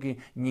supruge,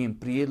 njen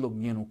prijedlog,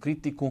 njenu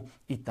kritiku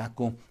i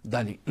tako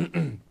dalje.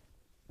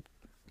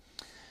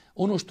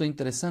 Ono što je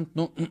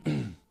interesantno,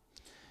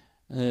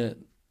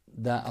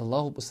 da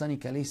Allahov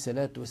poslanik alejhi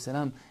selatu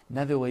vesselam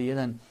naveo je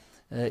jedan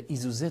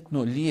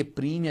izuzetno lijep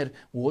primjer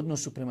u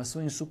odnosu prema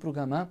svojim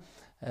suprugama,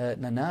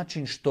 na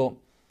način što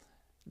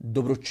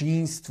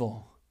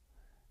dobročinstvo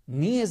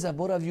nije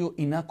zaboravio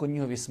i nakon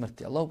njihove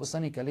smrti. Allahov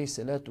poslanik alejhi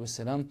selatu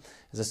vesselam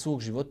za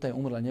svog života je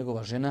umrla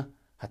njegova žena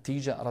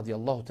Hatidža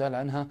radijallahu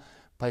ta'ala anha,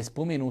 pa je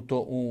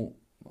spomenuto u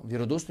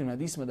vjerodostojnim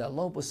hadisima da je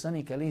Allahov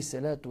poslanik alejhi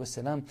selatu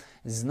vesselam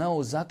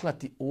znao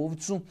zaklati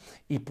ovcu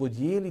i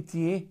podijeliti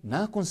je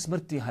nakon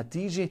smrti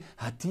Hatidže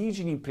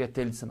Hatidžinim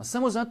prijateljicama.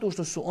 Samo zato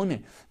što su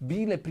one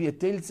bile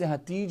prijateljice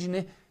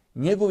Hatidžine,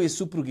 njegove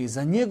supruge,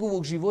 za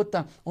njegovog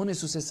života, one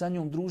su se sa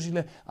njom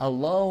družile.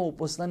 Allahov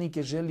poslanik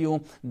je želio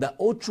da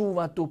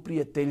očuva to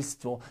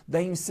prijateljstvo, da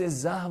im se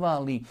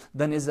zahvali,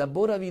 da ne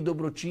zaboravi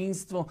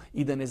dobročinstvo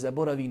i da ne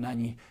zaboravi na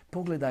njih.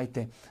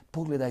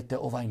 Pogledajte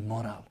ovaj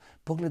moral,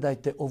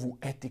 pogledajte ovu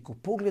etiku,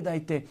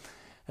 pogledajte,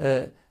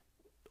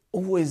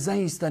 ovo je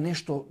zaista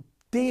nešto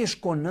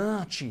teško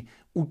naći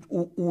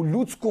u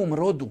ljudskom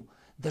rodu.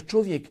 Da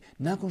čovjek,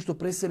 nakon što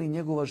preseli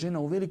njegova žena,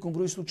 u velikom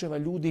broju slučajeva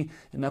ljudi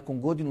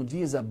nakon godinu,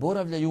 dvije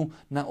zaboravljaju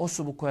na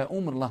osobu koja je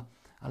umrla.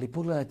 Ali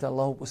pogledajte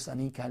Allahov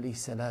poslanika alejhi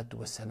selatu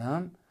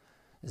vesselam,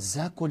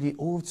 zakolji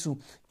ovcu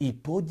i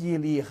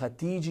podijeli je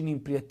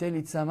Hatidžinim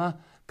prijateljicama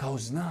kao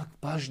znak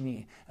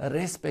pažnje,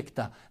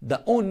 respekta,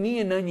 da on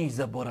nije na njih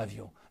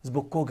zaboravio.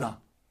 Zbog koga?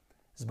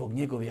 Zbog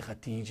njegove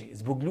Hatidži,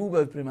 zbog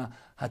ljubavi prema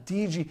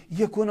Hatidži,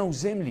 iako ona u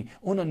zemlji,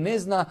 ona ne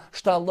zna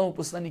šta Allahov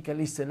poslanik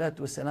alejhi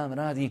selatu vesselam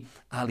radi,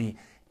 ali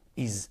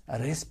iz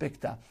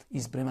respekta,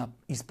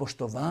 iz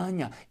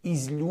poštovanja,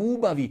 iz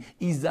ljubavi,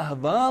 iz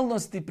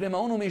zahvalnosti prema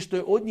onome što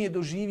je od nje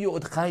doživio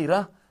od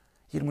hajra,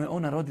 jer mu je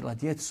ona rodila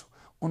djecu.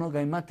 Ona ga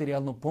je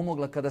materijalno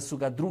pomogla kada su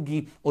ga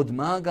drugi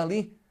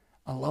odmagali.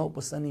 Allahov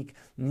poslanik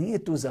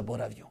nije to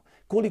zaboravio.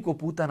 Koliko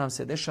puta nam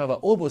se dešava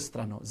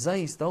obostrano,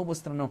 zaista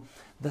obostrano,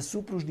 da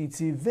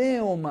supružnici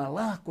veoma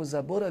lako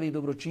zaboravi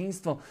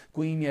dobročinstvo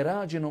koje im je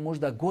rađeno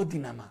možda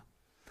godinama.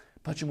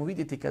 Pa ćemo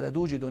vidjeti kada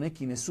dođe do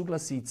nekih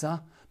nesuglasica,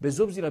 bez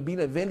obzira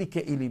bile velike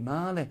ili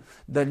male,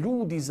 da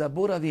ljudi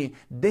zaboravi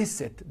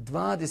 10,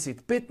 20,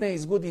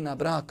 15 godina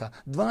braka,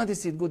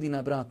 20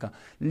 godina braka,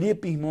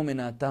 lijepih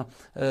momenata,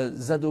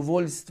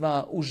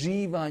 zadovoljstva,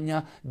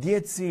 uživanja,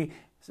 djeci,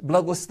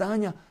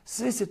 blagostanja,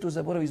 sve se to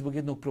zaboravi zbog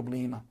jednog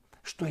problema.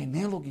 Što je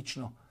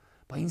nelogično.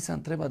 Pa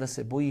insan treba da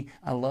se boji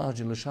Allaha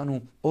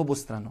dželešanu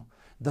obostrano.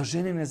 da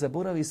žene ne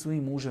zaboravi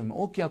svojim muževima.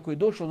 Ok, ako je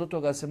došlo do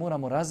toga da se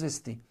moramo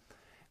razvesti,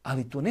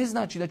 ali to ne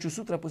znači da ću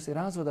sutra poslije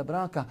razvoda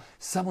braka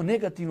samo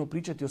negativno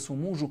pričati o svom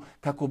mužu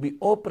kako bi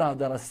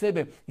opravdala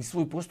sebe i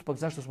svoj postupak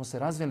zašto smo se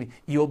razveli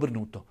i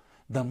obrnuto.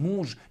 Da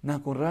muž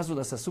nakon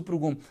razvoda sa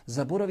suprugom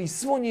zaboravi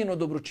svo njeno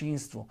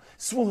dobročinstvo,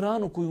 svu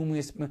hranu koju mu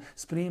je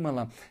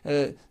spremala,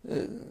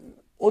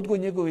 odgoj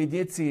njegove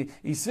djeci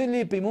i sve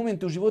lijepe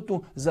momente u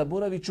životu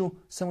zaboravit ću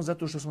samo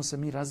zato što smo se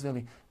mi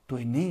razveli. To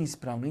je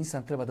neispravno.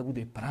 Insan treba da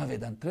bude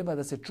pravedan, treba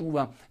da se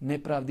čuva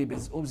nepravdi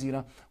bez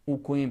obzira u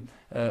kojem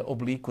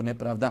obliku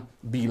nepravda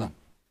bila.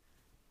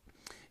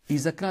 I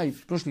za kraj,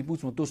 prošli put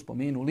smo to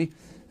spomenuli,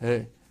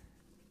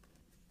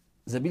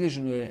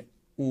 zabilježeno je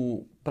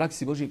u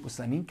praksi Božijeg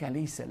poslanika,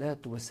 alejhi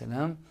salatu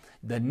vesselam,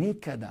 da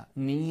nikada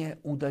nije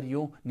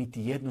udario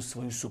niti jednu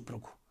svoju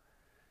suprugu.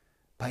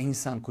 Pa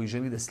insan koji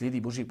želi da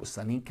slijedi Božijeg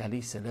poslanika,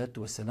 alejhi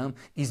salatu vesselam,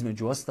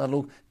 između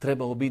ostalog,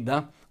 trebao bi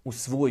da u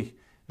svoj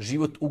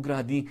život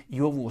ugradi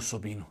i ovu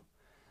osobinu.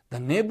 Da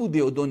ne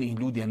bude od onih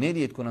ljudi, a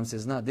nerijetko nam se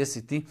zna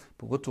desiti,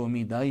 pogotovo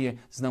mi daje,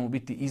 znamo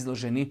biti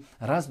izloženi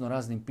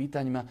raznim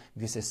pitanjima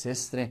gdje se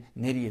sestre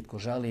nerijetko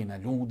žale na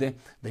ljude,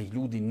 da ih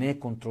ljudi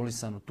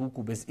nekontrolisano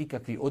tuku bez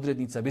ikakvih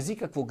odrednica, bez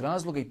ikakvog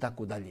razloga i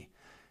tako dalje.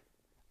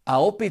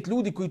 A opet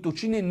ljudi koji to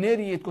čine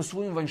nerijetko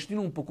svojom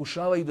vanjštinom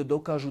pokušavaju da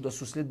dokažu da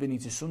su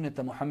sljedbenici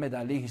sunneta Muhammeda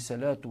alejhi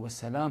salatu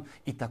wasalam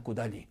i tako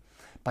dalje.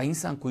 Pa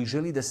insan koji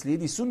želi da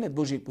slijedi sunnet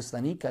Božijeg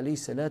poslanika, alejhi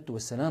salatu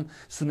wasalam,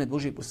 sunnet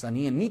Božijeg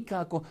poslanika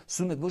nikako,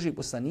 sunnet Božijeg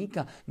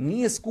poslanika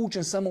nije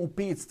skučen samo u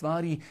 5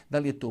 stvari, da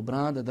li je to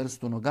brada, da li su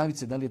to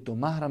nogavice, da li je to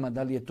mahrama,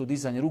 da li je to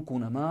dizanje ruku u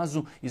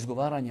namazu,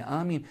 izgovaranje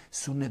amin.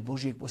 Sunnet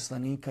Božijeg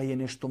poslanika je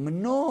nešto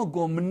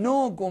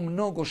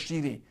mnogo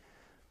širi.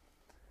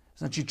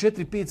 Znači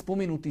 4-5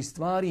 spomenutih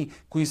stvari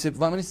koji se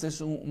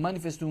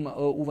manifestuju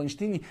u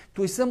vanjštini,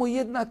 to je samo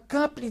jedna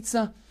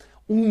kapljica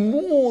u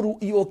moru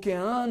i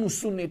okeanu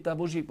sunneta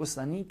Božijeg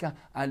poslanika,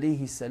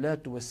 alejhi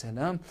salatu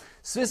wasalam.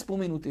 Sve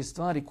spomenute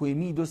stvari koje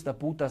mi dosta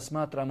puta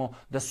smatramo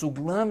da su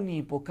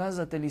glavni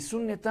pokazatelji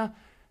sunneta,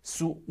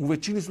 su u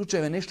većini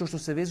slučajeva nešto što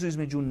se vezuje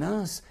između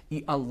nas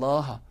i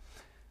Allaha.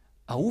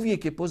 A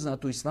uvijek je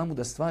poznato u islamu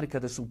da stvari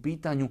kada su u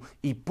pitanju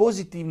i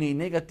pozitivne i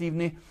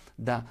negativne,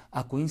 da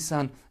ako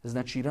insan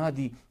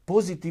radi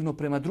pozitivno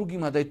prema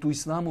drugima, da je tu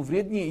islamu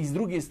vrijednije, i s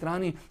druge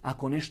strane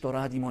ako nešto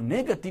radimo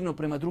negativno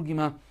prema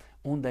drugima,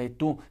 onda je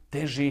to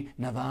teže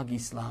na vagi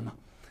islama.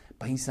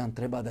 Pa insan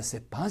treba da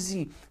se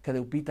pazi kada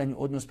je u pitanju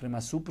odnos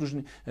prema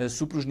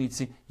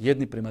supružnici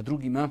jedni prema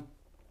drugima,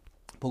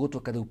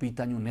 pogotovo kada je u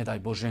pitanju, ne daj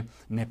Bože,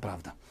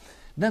 nepravda.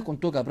 Nakon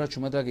toga, braćo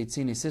moje drage i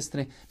cijene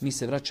sestre, mi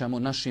se vraćamo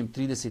našem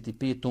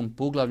 35.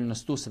 poglavlju na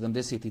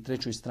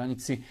 173.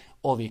 stranici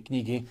ove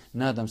knjige.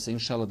 Nadam se,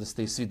 inšala, da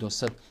ste i svi do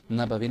sad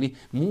nabavili.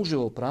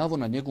 Muževo pravo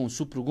nad njegovom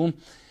suprugom.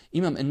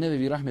 Imam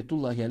Ennevevi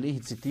rahmetullahi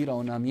alejhi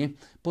citirao nam je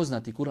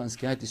poznati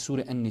kuranski ajet iz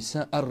sure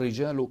An-Nisa: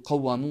 Ar-rijalu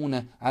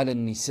qawwamuna 'ala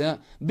an-nisa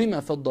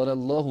bima faddala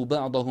Allahu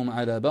ba'dahum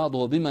 'ala ba'd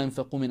wa bima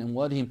anfaqu min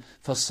amwalihim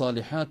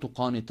fas-salihatu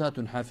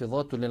qanitatun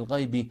hafizatu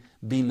lil-ghaibi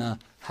bima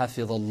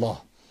hafiza Allah.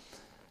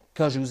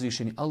 Kaže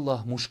uzvišeni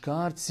Allah,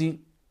 muškarci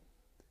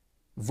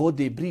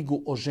vode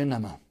brigu o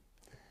ženama.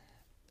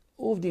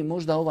 Ovdje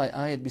možda ovaj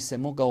ajet bi se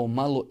mogao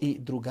malo i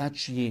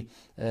drugačije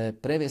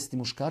prevesti.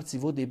 Muškarci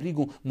vode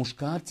brigu,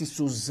 muškarci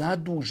su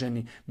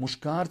zaduženi,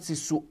 muškarci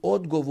su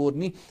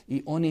odgovorni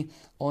i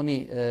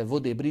oni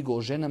vode brigu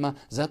o ženama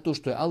zato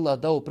što je Allah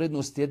dao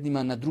prednost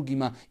jednima na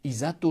drugima i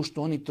zato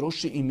što oni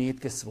troše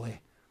imetke svoje.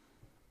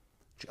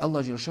 Znači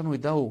Allah dželešanu je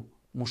dao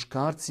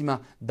muškarcima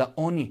da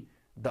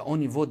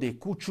oni vode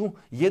kuću,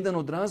 jedan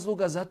od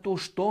razloga zato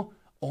što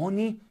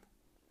oni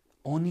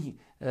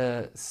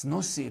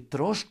snose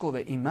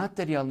troškove i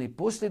materijalne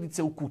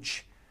posljedice u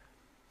kući.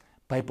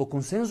 Pa je po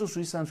konsenzusu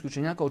islamskih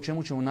učenjaka, o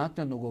čemu ćemo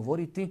naknadno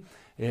govoriti,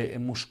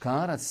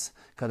 muškarac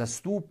kada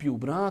stupi u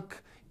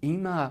brak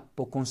ima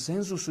po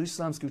konsenzusu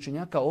islamskih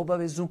učenjaka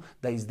obavezu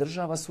da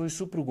izdržava svoju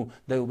suprugu,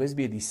 da je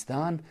obezbijedi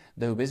stan,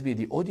 da je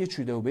obezbijedi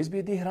odjeću i da je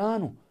obezbijedi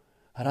hranu.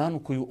 Hranu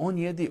koju on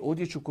jede,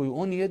 odjeću koju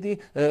on jede,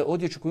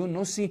 odjeću koju on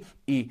nosi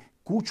i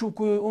kuću u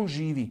kojoj on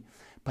živi.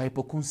 Pa je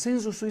po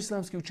konsenzusu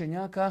islamskih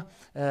učenjaka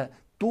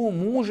to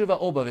muževa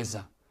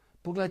obaveza.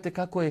 Pogledajte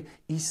kako je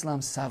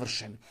islam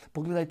savršen.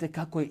 Pogledajte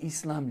kako je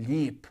islam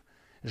lijep.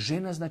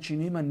 Žena znači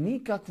nema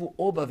nikakvu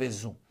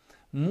obavezu.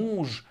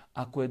 Muž,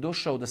 ako je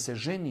došao da se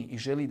ženi i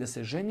želi da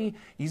se ženi,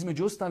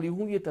 između ostalih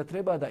uvjeta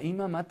treba da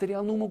ima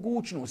materijalnu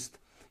mogućnost.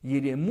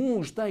 Jer je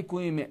muž taj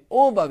kojem je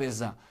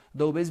obaveza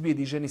da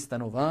obezbijedi ženi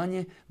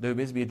stanovanje, da joj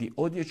obezbijedi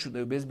odjeću, da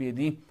joj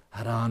obezbijedi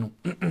hranu.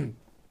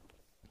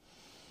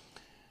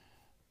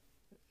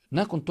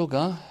 Nakon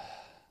toga,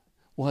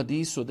 u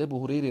hadisu od Ebu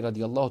Huriri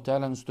radijallahu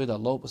ta'ala stoji da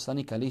Allahu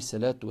poslanik alejhi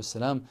salatu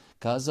vesselam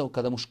kazao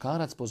kada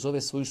muškarac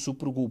pozove svoju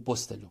suprugu u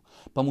postelju,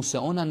 pa mu se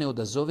ona ne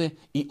odazove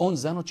i on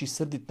zanoći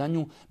srdit na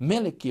nju,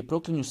 meleki je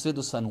proklinju sve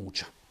do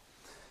svanuća.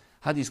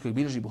 Hadis koji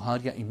bilježi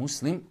Buharija i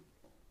Muslim.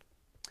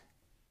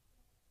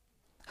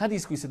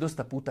 Hadis koji se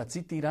dosta puta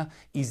citira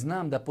i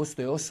znam da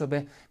postoje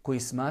osobe koji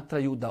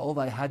smatraju da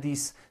ovaj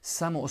hadis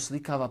samo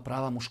oslikava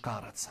prava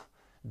muškaraca.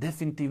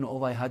 definitivno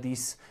ovaj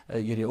hadis,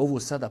 jer je ovo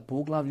sada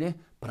poglavlje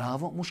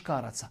pravo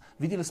muškaraca.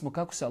 Vidjeli smo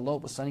kako se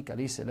Allah poslanik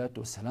alejhi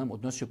selatu vesselam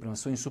odnosio prema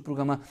svojim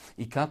suprugama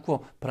i kako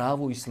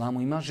pravo u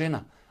islamu ima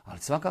žena. Ali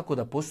svakako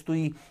da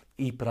postoji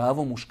i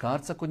pravo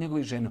muškarca kod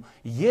njegove žene.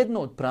 Jedno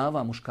od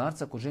prava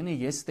muškarca kod žene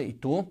jeste i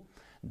to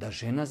da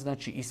žena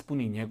znači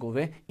ispuni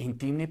njegove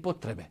intimne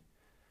potrebe.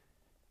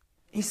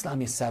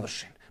 Islam je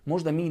savršen.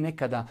 Možda mi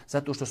nekada,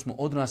 zato što smo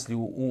odrasli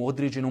u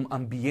određenom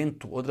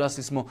ambijentu,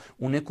 odrasli smo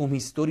u nekom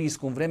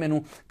historijskom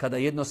vremenu kada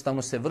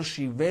jednostavno se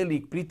vrši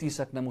velik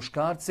pritisak na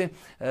muškarce,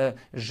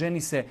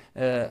 ženi se,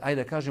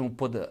 ajde da kažemo,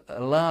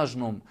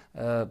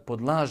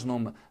 pod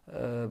lažnom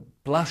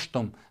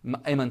plaštom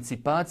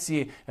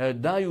emancipacije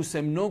daju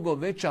se mnogo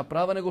veća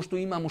prava nego što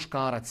ima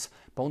muškarac.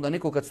 Pa onda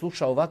neko kad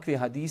sluša ovakve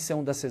hadise,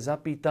 onda se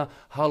zapita,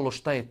 halo,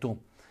 šta je to?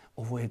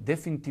 Ovo je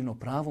definitivno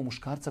pravo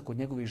muškarca kod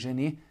njegove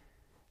žene,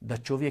 da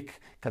čovjek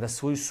kada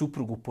svoju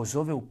suprugu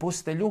pozove u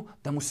postelju,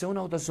 da mu se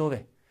ona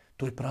odazove.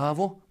 To je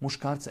pravo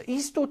muškarca.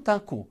 Isto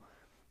tako,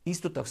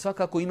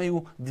 svakako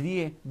imaju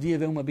dvije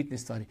veoma bitne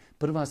stvari.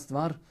 Prva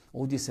stvar,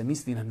 ovdje se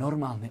misli na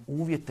normalne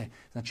uvjete.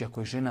 Znači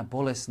ako je žena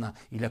bolesna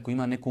ili ako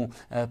ima neku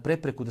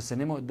prepreku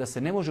da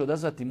se ne može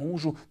odazvati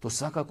mužu, to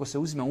svakako se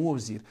uzima u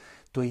obzir.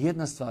 To je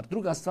jedna stvar.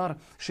 Druga stvar,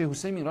 šejh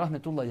Husejmin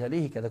rahmetullahi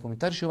alejhi kada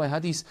komentariše ovaj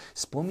hadis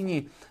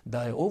spominje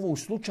da je ovo u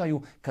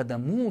slučaju kada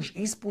muž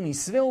ispuni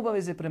sve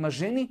obaveze prema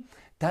ženi,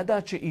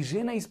 tada će i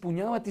žena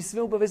ispunjavati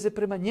sve obaveze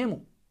prema njemu.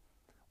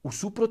 U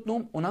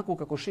suprotnom, onako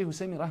kako šejh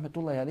Husejmin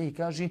rahmetullahi alejhi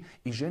kaže,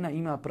 i žena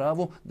ima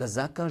pravo da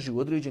zakaže u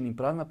određenim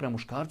pravima prema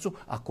muškarcu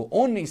ako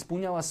on ne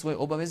ispunjava svoje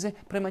obaveze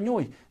prema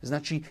njoj.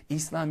 Znači,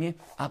 islam je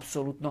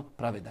apsolutno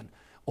pravedan.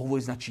 Ovo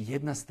je znači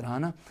jedna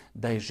strana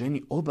da je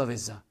ženi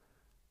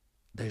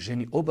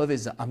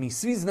obaveza, a mi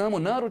svi znamo,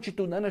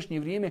 naročito u današnje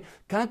vrijeme,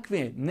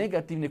 kakve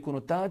negativne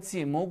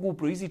konotacije mogu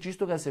proizići iz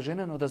toga da se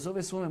žena ne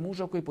odazove svome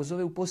mužu koji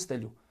pozove u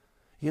postelju.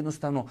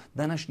 Jednostavno,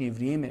 današnje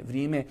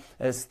vrijeme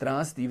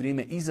strasti,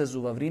 vrijeme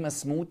izazova, vrijeme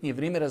smutnje,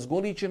 vrijeme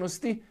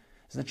razgoličenosti,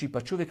 znači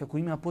pa čovjek ako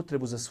ima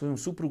potrebu za svojom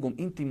suprugom,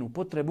 intimnu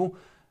potrebu,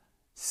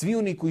 svi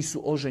oni koji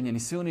su oženjeni,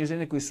 sve one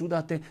žene koje su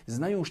udate,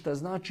 znaju šta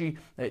znači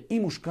i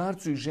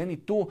muškarcu i ženi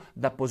to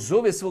da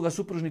pozove svoga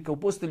supružnika u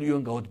postelju i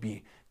on ga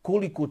odbije.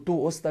 Koliko to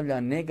ostavlja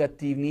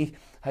negativnih,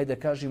 hajde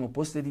da kažemo,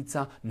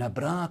 posljedica na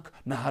brak,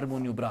 na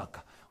harmoniju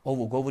braka.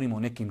 Ovo govorimo o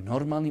nekim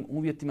normalnim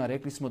uvjetima.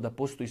 Rekli smo da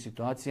postoji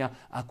situacija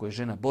ako je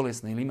žena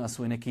bolesna ili ima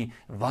svoj neki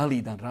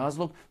validan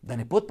razlog da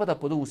ne potpada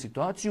pod ovu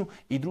situaciju.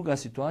 I druga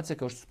situacija,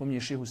 kao što spominje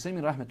šejh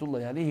Husejmin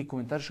rahmetullahi alejhi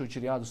komentarišujući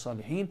Rijadu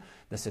Salihin,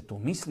 da se to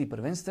misli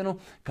prvenstveno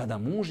kada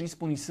muž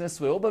ispuni sve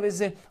svoje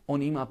obaveze,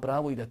 on ima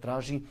pravo i da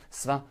traži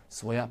sva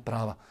svoja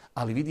prava.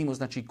 Ali vidimo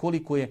znači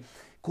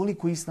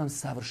koliko je islam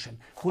savršen,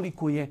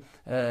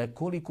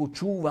 koliko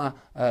čuva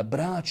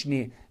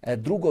bračne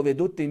drugove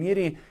do te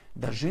mjere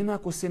da žena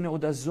ako se ne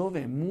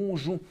odazove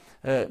mužu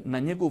na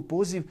njegov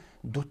poziv,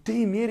 do te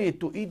mjere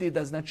to ide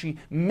da znači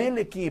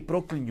meleki je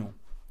proklinju,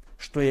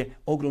 što je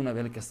ogromna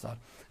velika stvar.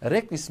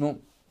 Rekli smo,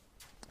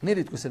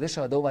 nerijetko se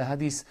dešava da ovaj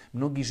hadis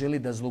mnogi žele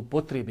da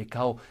zloupotrebi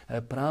kao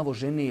pravo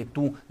žene je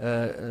tu,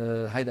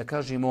 hajde da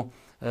kažemo,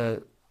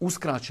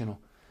 uskraćeno.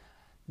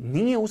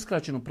 Nije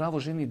uskraćeno pravo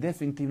ženi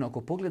definitivno.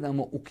 Ako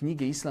pogledamo u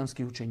knjige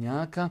islamskih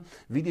učenjaka,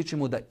 vidjet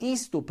ćemo da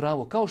isto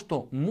pravo, kao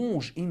što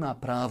muž ima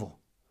pravo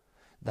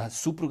da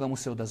supruga mu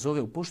se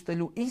odazove u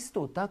postelju,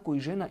 isto tako i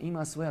žena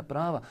ima svoja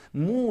prava.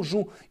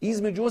 Mužu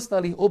između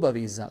ostalih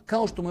obaveza,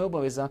 kao što mu je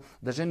obaveza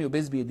da ženi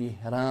obezbijedi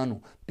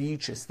hranu,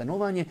 piće,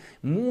 stanovanje,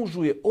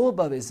 mužu je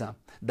obaveza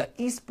da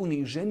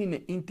ispuni ženine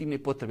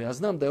intimne potrebe. Ja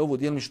znam da je ovo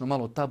djelomično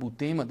malo tabu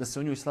tema, da se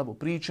o njoj slabo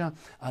priča,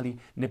 ali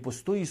ne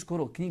postoji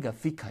skoro knjiga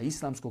fika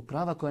islamskog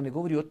prava koja ne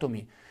govori o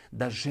tome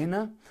da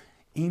žena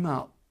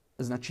ima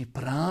znači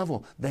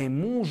pravo, da je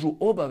mužu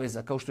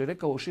obaveza, kao što je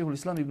rekao šejhul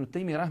Islam ibn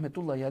Tejmije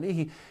rahmetullahi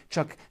alejhi,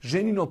 čak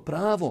ženino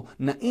pravo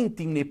na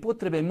intimne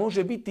potrebe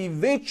može biti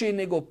veće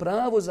nego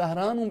pravo za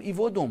hranom i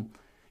vodom.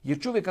 Jer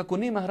čovjek ako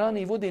nema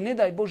hrane i vode, ne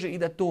daj Bože i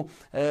da to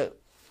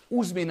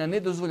uzme na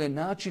nedozvoljen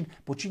način,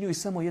 počinjuje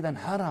samo jedan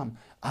haram,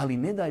 ali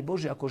ne daj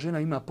Bože ako žena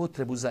ima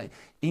potrebu za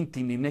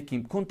intimnim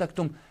nekim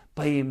kontaktom,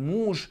 pa je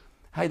muž,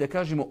 hajde da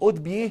kažemo,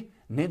 odbije,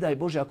 ne daj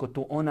Bože ako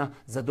to ona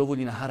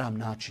zadovolji na haram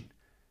način.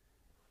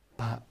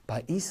 Pa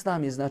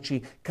islam je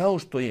znači kao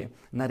što je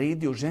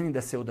naredio ženi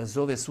da se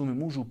odazove svome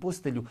mužu u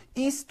postelju,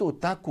 isto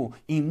tako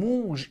i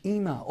muž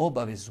ima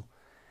obavezu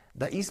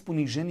da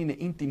ispuni ženine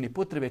intimne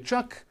potrebe.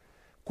 Čak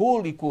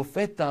koliko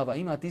fetava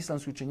imate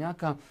islamskih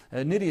učenjaka,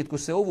 nerijetko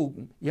se ovo,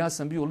 ja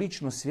sam bio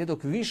lično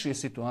svjedok više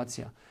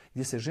situacija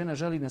gdje se žena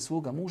žali na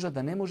svoga muža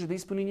da ne može da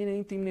ispuni njene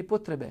intimne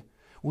potrebe.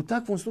 U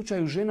takvom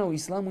slučaju žena u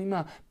islamu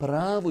ima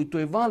pravo i to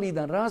je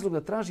validan razlog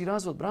da traži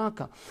razvod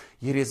braka.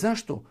 Jer je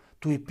zašto?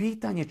 To je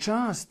pitanje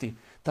časti.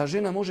 Ta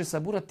žena može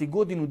saburati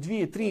godinu,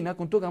 2, 3,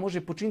 nakon toga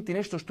može počiniti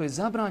nešto što je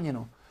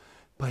zabranjeno.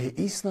 Pa je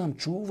islam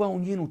čuvao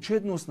njenu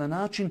čednost na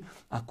način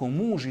ako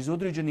muž iz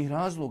određenih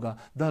razloga,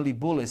 da li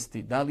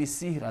bolesti, da li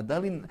sihra, da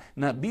li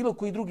na bilo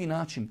koji drugi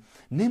način,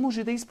 ne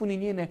može da ispuni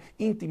njene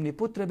intimne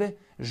potrebe,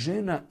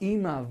 žena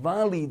ima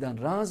validan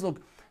razlog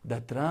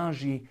da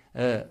traži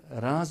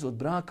razvod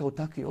braka od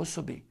takve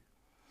osobe.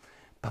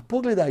 Pa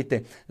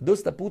pogledajte,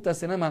 dosta puta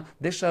se nama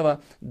dešava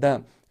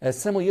da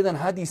samo jedan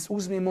hadis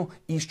uzmemo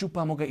i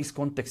iščupamo ga iz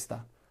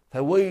konteksta.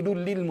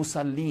 Fawailul lil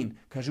musallin,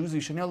 kaže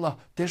uzvišeni Allah,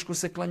 teško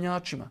se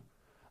klanjačima.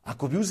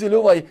 Ako bi uzeli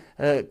ovaj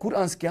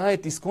kuranski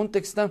ajet iz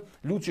konteksta,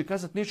 ljudi će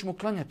kazati nećemo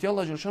klanjati.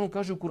 Allah dželešanu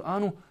kaže u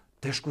Kur'anu,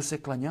 teško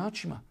se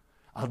klanjačima.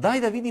 Ali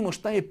daj da vidimo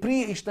šta je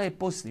prije i šta je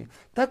poslije.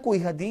 Tako i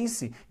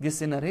hadisi gdje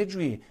se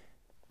naređuje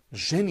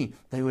ženi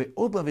da joj je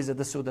obaveza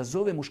da se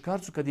odazove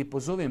muškarcu kad je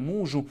pozove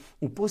mužu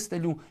u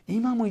postelju.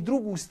 Imamo i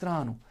drugu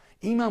stranu.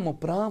 Imamo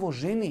pravo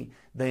ženi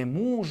da je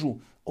mužu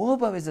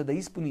obaveza da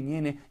ispuni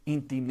njene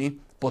intimne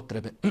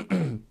potrebe.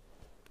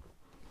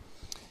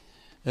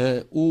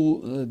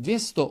 U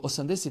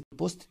 280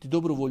 postiti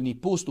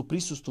dobrovoljni post u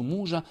prisustvu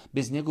muža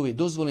bez njegove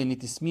dozvole,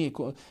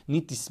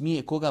 niti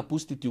smije koga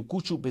pustiti u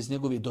kuću bez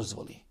njegove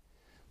dozvole.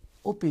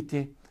 Opet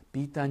je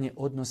pitanje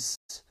odnos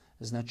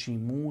znači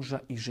muža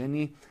i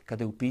žene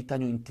kada je u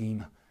pitanju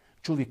intima.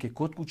 Čovjek je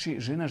kod kuće,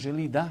 žena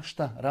želi da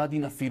šta radi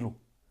na filu.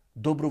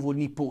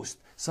 Dobrovoljni post.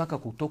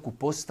 Svakako u toku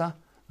posta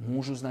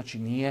mužu znači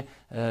nije,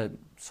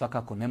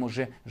 svakako ne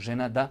može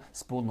žena da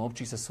spolno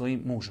opći sa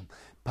svojim mužem.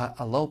 Pa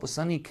Allahov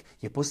poslanik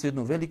je poslije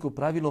jedno veliko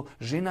pravilo,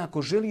 žena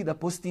ako želi da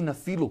posti na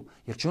filu,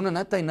 jer će ona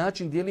na taj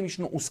način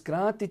djelimično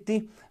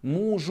uskratiti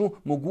mužu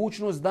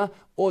mogućnost da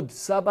od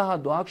sabaha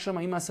do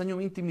akšama ima sa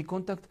njom intimni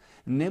kontakt,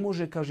 ne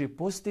može, kaže,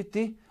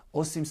 postiti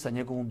osim sa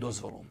njegovom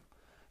dozvolom.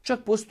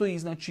 Čak postoji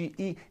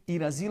znači i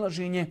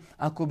razilaženje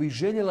ako bi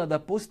željela da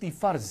posti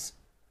farz.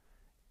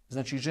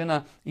 Znači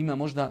žena ima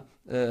možda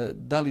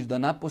da li da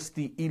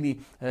naposti ili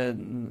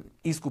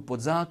iskup od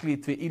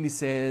zakljetve ili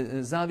se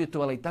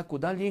zavjetovala i tako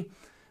dalje.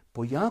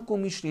 Po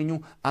jakom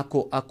mišljenju,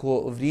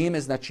 ako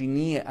vrijeme znači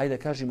nije, ajde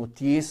da kažemo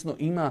tijesno,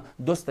 ima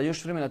dosta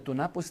još vremena to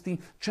naposti,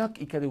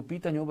 čak i kada je u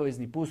pitanju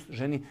obavezni post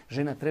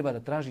žena treba da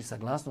traži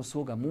saglasnost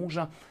svoga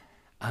muža,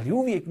 ali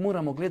uvijek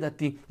moramo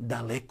gledati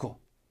daleko.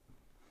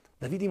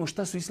 Da vidimo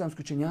šta su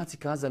islamski učenjaci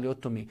kazali o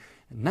tome.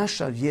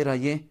 Naša vjera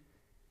je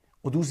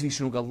od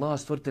uzvišenog Allaha,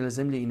 stvoritelja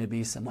zemlje i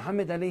nebesa.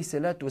 Muhammed alejhi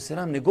salatu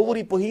vesselam ne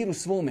govori po hiru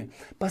svome,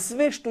 pa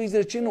sve što je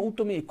izrečeno u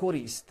tome je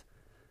korist.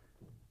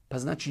 Pa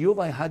znači i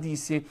ovaj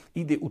hadis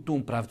ide u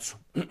tom pravcu.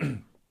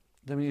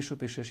 Da mi još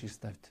opet šešir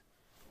stavite.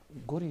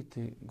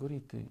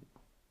 Gorite.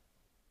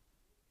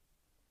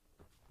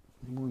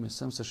 Nemoj me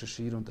sam sa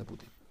šeširom da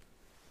budem.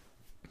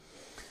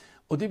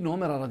 Od Ibn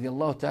Omara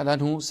radijallahu ta'ala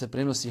anhu se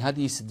prenosi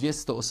hadis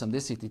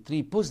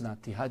 283,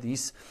 poznati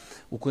hadis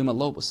u kojem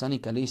Allah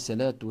poslanik alejhi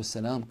salatu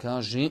vesselam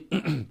kaže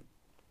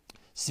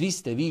svi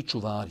ste vi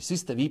čuvari, svi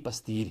ste vi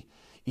pastiri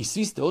i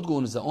svi ste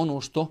odgovorni za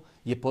ono što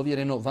je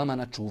povjereno vama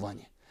na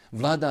čuvanje.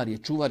 Vladar je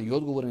čuvar i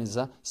odgovoran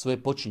za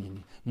svoje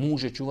počinjenje.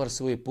 Muž je čuvar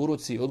svoje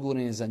porodice i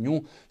odgovoran je za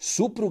nju.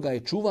 Supruga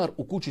je čuvar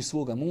u kući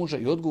svoga muža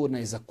i odgovorna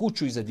je za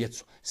kuću i za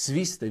djecu.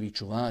 Svi ste vi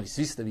čuvari,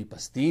 svi ste vi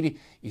pastiri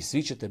i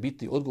svi ćete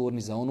biti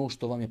odgovorni za ono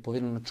što vam je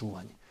povjereno na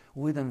čuvanje.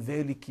 Ovo je jedan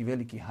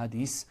veliki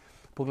hadis.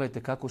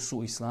 Pogledajte kako su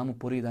u islamu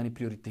poredani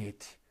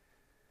prioriteti.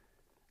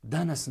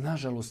 Danas,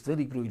 nažalost,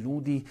 velik broj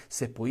ljudi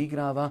se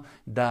poigrava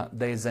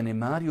da je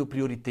zanemario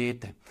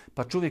prioritete.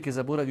 Pa čovjek je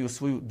zaboravio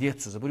svoju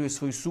djecu, zaboravio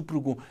svoju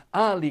suprugu,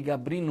 ali ga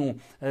brinu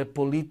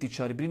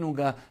političari, brinu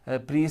ga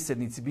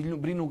prijesednici,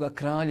 brinu ga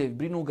kraljevi,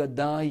 brinu ga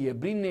daje,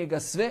 brine ga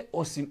sve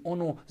osim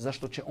ono za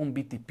što će on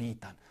biti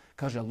pitan.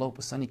 Kaže Allah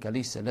poslanik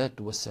alejhi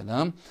salatu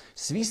vesselam,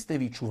 svi ste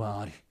vi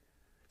čuvari.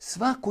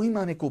 Svako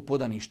ima neko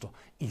podaništvo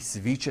i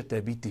svi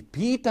ćete biti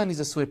pitani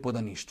za svoje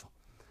podaništvo.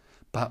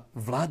 Pa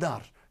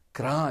vladar,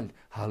 kralj,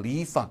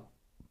 halifa,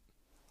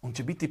 on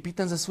će biti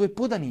pitan za svoje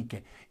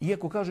podanike.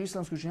 Iako kažu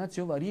islamski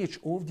učenjaci, ova riječ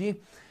ovdje,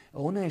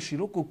 ona je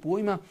širokog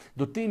pojma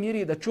do te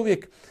mjere da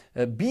čovjek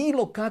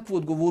bilo kakvu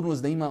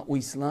odgovornost da ima u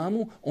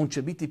islamu, on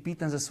će biti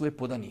pitan za svoje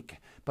podanike.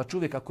 Pa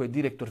čovjek ako je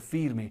direktor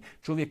firme,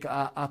 čovjek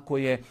ako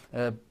je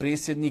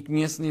predsjednik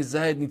mjesne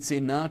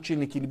zajednice,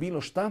 načelnik ili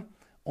bilo šta,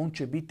 on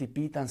će biti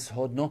pitan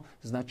shodno,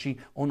 znači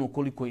ono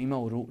koliko je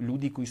imao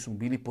ljudi koji su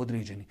bili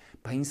podređeni.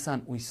 Pa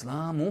insan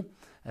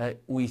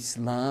u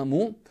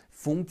islamu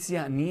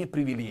funkcija nije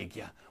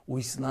privilegija. U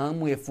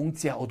islamu je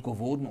funkcija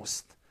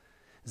odgovornost.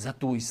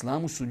 Zato u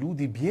islamu su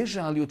ljudi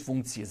bježali od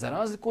funkcije. Za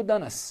razliku od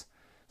danas.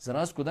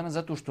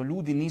 Zato što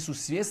ljudi nisu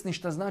svjesni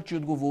šta znači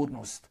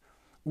odgovornost.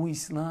 U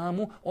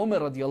islamu,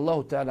 Omer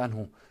radijallahu ta'ala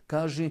anhu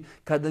kaže,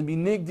 kada bi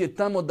negdje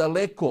tamo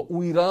daleko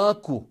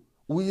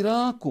u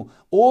Iraku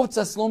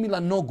ovca slomila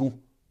nogu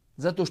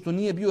zato što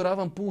nije bio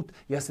ravan put,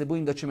 ja se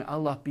bojim da će me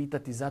Allah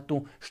pitati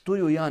zato što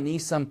joj ja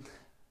nisam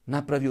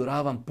napravio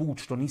ravan put,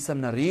 što nisam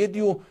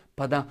naredio,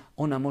 pa da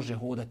ona može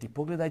hodati.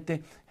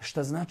 Pogledajte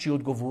šta znači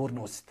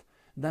odgovornost.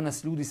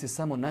 Danas ljudi se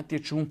samo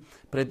natječu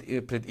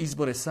pred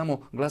izbore,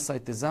 samo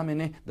glasajte za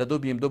mene da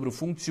dobijem dobru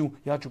funkciju,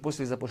 ja ću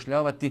poslije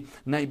zapošljavati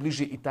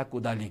najbliže i tako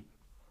dalje.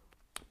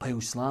 Pa je u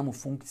islamu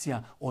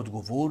funkcija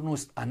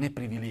odgovornost, a ne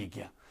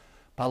privilegija.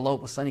 Pa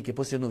Allahov poslanik je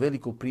poslije jedno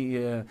veliko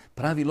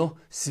pravilo,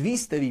 svi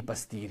ste vi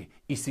pastiri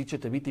i svi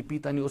ćete biti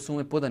pitani o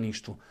svome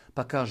podaništvu.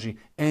 Pa kaže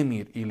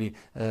emir ili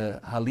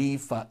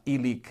halifa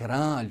ili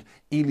kralj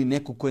ili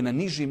neko ko je na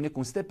nižim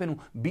nekom stepenu,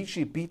 bit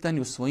će pitani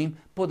o svojim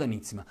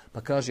podanicima.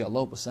 Pa kaže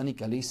Allahov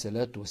poslanik alejhi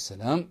salatu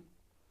vesselam,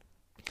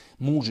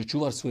 muž je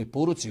čuvar svoje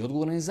porodice i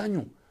odgovoran je za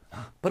nju.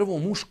 Prvo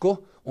muško,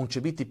 on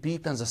će biti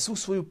pitan za svu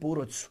svoju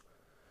porodicu.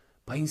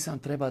 Pa insan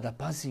treba da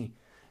pazi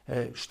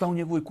šta u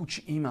njegovoj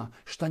kući ima,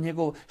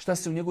 šta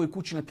se u njegovoj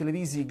kući na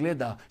televiziji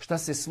gleda, šta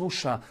se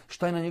sluša,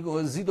 šta je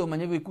na zidovima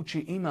njegove kući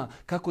ima,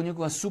 kako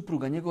njegova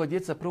supruga, njegova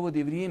djeca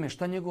provodi vrijeme,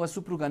 šta njegova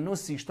supruga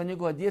nosi, šta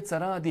njegova djeca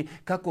radi,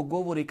 kako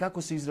govori,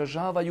 kako se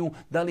izražavaju,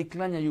 da li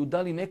klanjaju,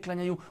 da li ne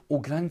klanjaju, u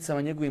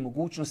granicama njegove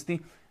mogućnosti.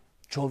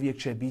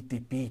 Čovjek će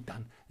biti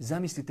pitan.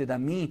 Zamislite da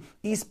mi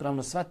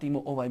ispravno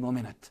shvatimo ovaj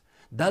moment.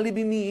 Da li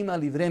bi mi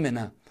imali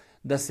vremena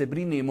da se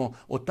brinemo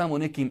o tamo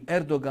nekim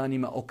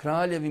Erdoganima, o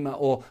kraljevima,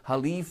 o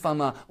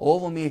halifama, o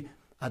ovome,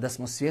 a da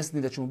smo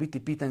svjesni da ćemo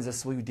biti pitani za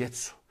svoju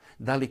djecu?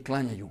 Da li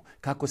klanjaju,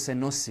 kako se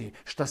nosi,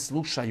 šta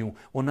slušaju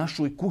o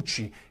našoj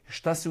kući,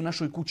 šta se u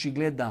našoj kući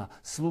gleda,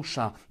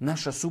 sluša,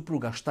 naša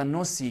supruga, šta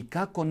nosi,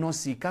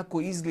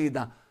 kako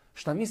izgleda.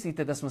 Šta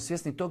mislite da smo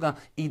svjesni toga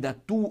i da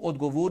tu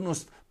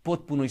odgovornost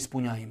potpuno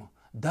ispunjajimo?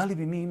 Da li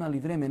bi mi imali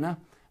vremena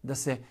da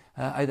se,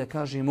 ajde da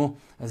kažemo,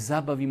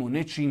 zabavimo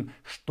nečim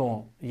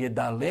što je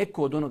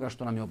daleko od onoga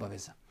što nam je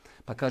obaveza?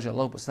 Pa kaže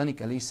Allahov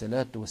poslanik alejhi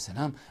salatu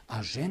vesselam,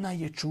 a žena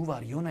je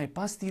čuvar i ona je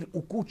pastir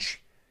u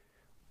kući.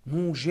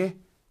 Muž je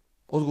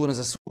odgovoran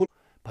za svoju.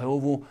 Pa je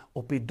ovo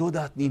opet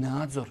dodatni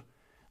nadzor.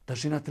 Da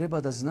žena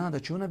treba da zna da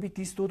će ona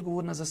biti isto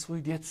odgovorna za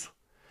svoju djecu.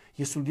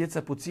 Jesu li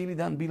djeca po cijeli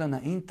dan bila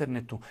na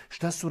internetu?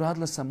 Šta su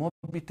radila sa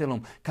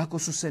mobitelom? Kako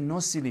su se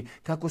nosili?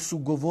 Kako su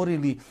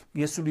govorili?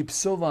 Jesu li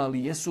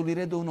psovali? Jesu li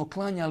redovno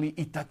klanjali?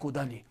 I tako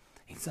dalje.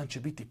 Insan će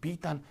biti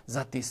pitan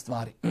za te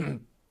stvari.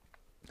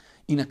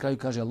 I na kraju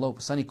kaže Allahov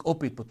poslanik,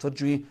 opet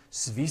potvrđuje,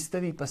 svi ste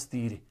vi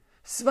pastiri.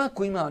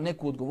 Svako ima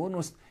neku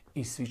odgovornost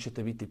i svi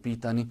ćete biti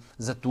pitani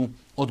za tu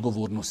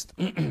odgovornost.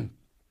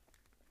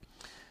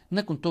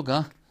 Nakon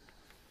toga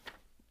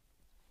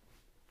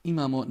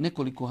imamo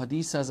nekoliko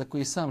hadisa za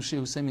koje sam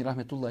šejh Usajmin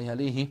rahmetullahi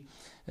alejhi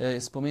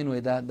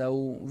spomenuje da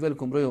u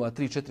velikom broju ova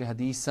 3-4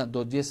 hadisa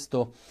do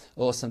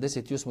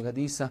 288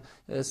 hadisa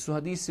su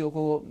hadisi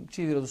oko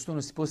čije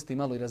vjerodostojnosti postoji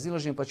malo i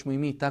razilaženje, pa ćemo i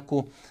mi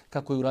tako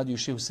kako je uradio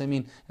šejh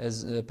Usajmin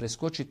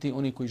preskočiti.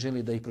 Oni koji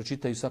žele da ih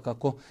pročitaju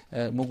svakako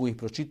mogu ih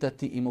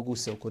pročitati i mogu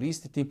se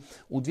okoristiti.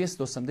 U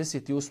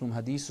 288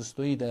 hadisu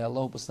stoji da je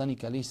Allahov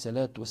poslanik alejhi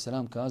salatu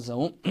vesselam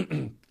kazao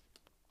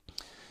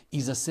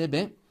iza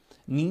sebe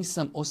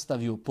nisam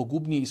ostavio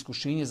pogubnije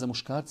iskušenje za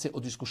muškarce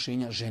od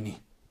iskušenja ženi.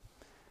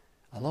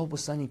 Allahov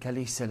poslanik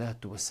alejhi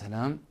salatu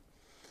vesselam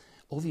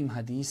ovim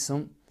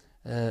hadisom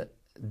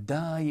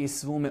daje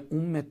svome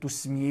ummetu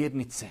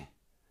smjernice,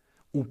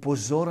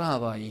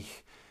 upozorava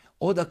ih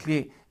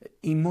odakle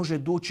im može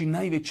doći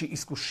najveće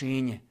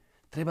iskušenje.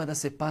 Treba da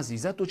se pazi.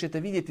 Zato ćete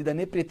vidjeti da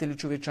neprijatelji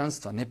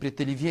čovječanstva,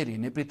 neprijatelji vjeri,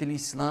 neprijatelji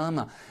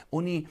islama,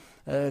 oni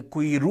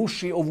koji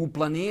ruši ovu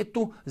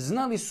planetu,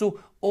 znali su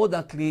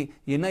odakle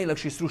je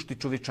najlakše srušiti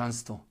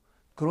čovječanstvo.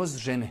 Kroz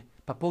žene.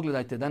 Pa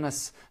pogledajte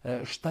danas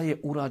šta je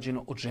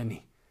urađeno od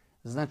ženi.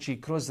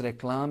 Znači kroz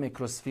reklame,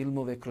 kroz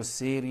filmove, kroz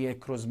serije,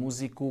 kroz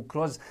muziku,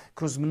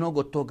 kroz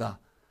mnogo toga.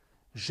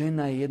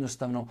 Žena je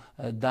jednostavno,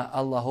 da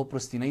Allah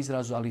oprosti na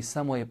izrazu, ali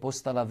samo je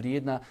postala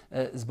vrijedna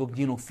zbog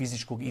njenog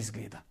fizičkog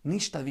izgleda.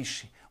 Ništa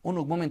više.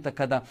 Onog momenta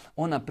kada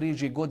ona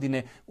prijeđe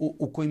godine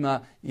u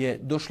kojima je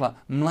došla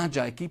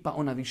mlađa ekipa,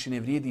 ona više ne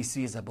vrijedi i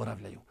svi je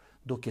zaboravljaju.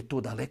 Dok je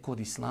to daleko od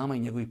islama i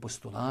njegovih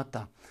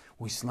postulata.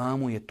 U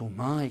islamu je to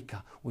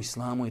majka, u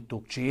islamu je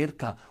to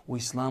kćerka, u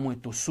islamu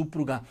je to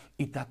supruga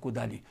i tako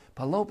dalje.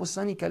 Pa Allahov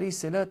poslanik alejhi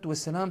salatu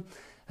vesselam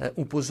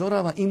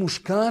upozorava i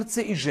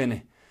muškarce i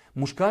žene.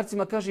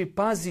 Muškarcima kaže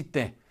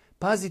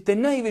pazite,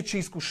 najveće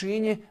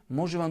iskušenje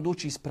može vam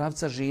doći iz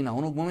pravca žena.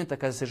 Onog momenta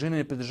kada se žene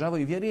ne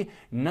pridržavaju vjeri,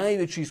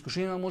 najveće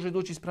iskušenje vam može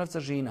doći iz pravca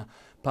žena.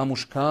 Pa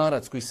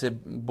muškarac koji se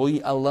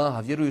boji Allaha,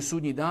 vjeruje u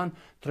sudnji dan,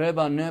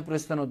 treba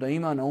neprestano da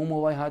ima na umu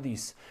ovaj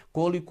hadis.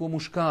 Koliko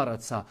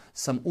muškaraca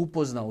sam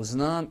upoznao,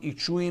 znam i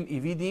čujem i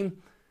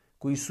vidim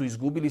koji su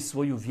izgubili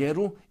svoju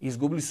vjeru,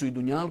 izgubili su i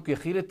dunjalku i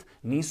ahiret,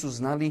 nisu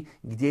znali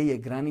gdje je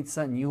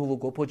granica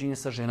njihovog opođenja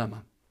sa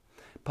ženama.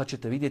 Pa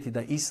ćete vidjeti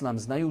da Islam,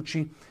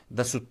 znajući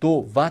da su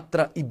to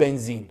vatra i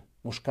benzin.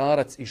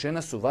 Muškarac i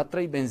žena su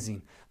vatra i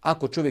benzin.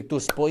 Ako čovjek to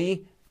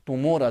spoji, to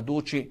mora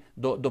doći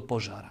do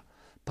požara.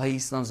 Pa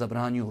Islam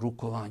zabranio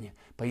rukovanje,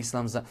 pa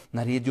Islam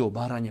naredio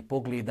obaranje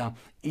pogleda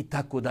i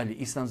tako dalje.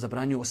 Islam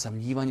zabranio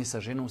osamljivanje sa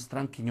ženom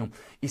strankinjom.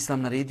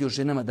 Islam naredio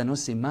ženama da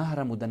nose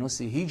mahramu, da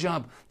nose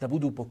hidžab, da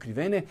budu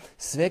pokrivene.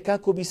 Sve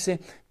kako bi se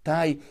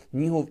taj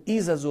njihov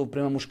izazov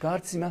prema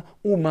muškarcima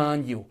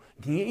umanjio.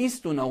 Nije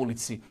isto na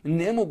ulici.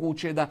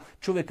 Nemoguće je da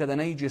čovjek kada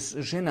naiđe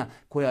žena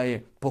koja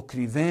je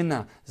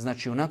pokrivena,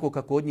 znači onako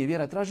kako od nje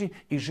vjera traži,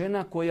 i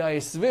žena koja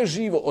je sve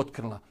živo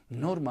otkrila.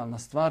 Normalna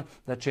stvar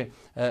da će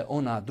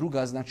ona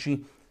druga,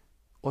 znači,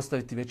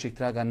 ostaviti većeg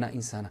traga na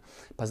insana.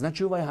 Pa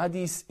znači ovaj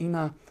hadis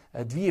ima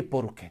dvije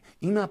poruke.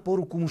 Ima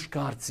poruku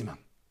muškarcima.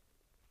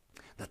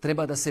 Da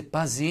treba da se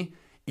pazi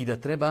i da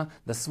treba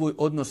da svoj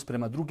odnos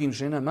prema drugim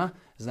ženama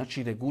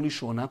znači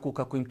regulišu onako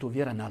kako im to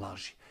vjera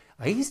nalaži.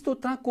 A isto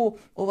tako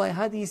ovaj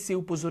hadis je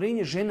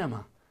upozorenje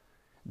ženama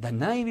da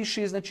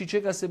najviše znači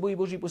čega se boji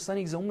Božji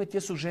poslanik za umet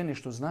jesu žene,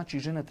 što znači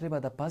žena treba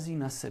da pazi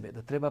na sebe,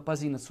 da treba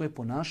pazi na svoje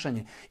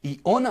ponašanje i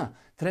ona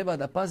treba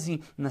da pazi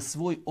na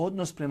svoj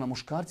odnos prema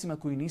muškarcima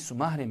koji nisu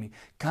mahremi,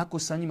 kako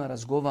sa njima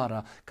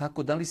razgovara,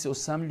 kako da li se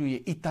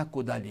osamljuje i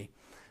tako dalje.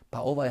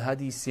 Pa ovaj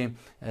hadis je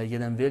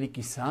jedan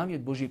veliki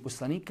savjet Božjeg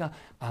poslanika,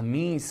 a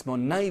mi smo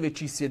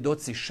najveći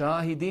svjedoci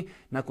šahidi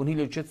nakon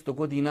 1400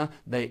 godina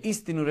da je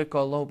istinu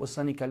rekao Allahu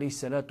poslanik alejhi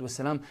salatu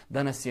vesselam,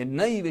 danas je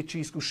najveće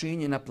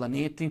iskušenje na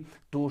planeti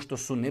to što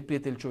su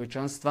neprijatelji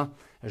čovječanstva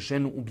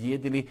ženu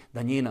ubijedili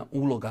da njena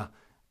uloga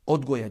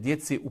odgoja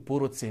djece u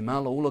porodce je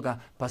mala uloga,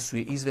 pa su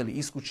je izveli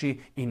iz kući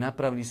i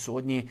napravili su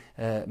od nje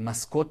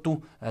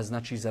maskotu,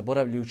 znači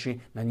zaboravljajući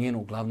na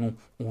njenu glavnu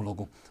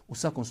ulogu. U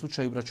svakom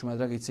slučaju, braćo moje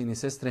drage i cijenjene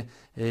sestre,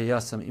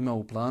 ja sam imao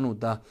u planu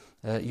da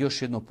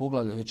još jedno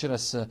poglavlje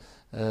večeras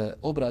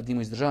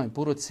obradimo izdržavanje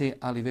porodce,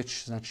 ali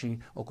već znači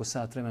oko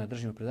sat vremena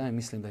držimo predavanje.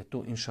 Mislim da je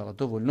to inšala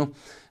dovoljno.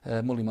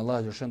 Molim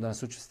Allah još da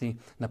nas učesti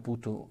na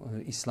putu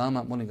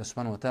Islama. Molim ga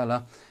subhanahu wa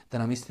ta'ala da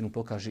nam istinu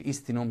pokaže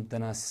istinom,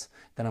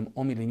 da nam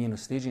omili njeno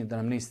slijeđenje, da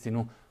nam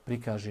neistinu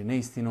prikaže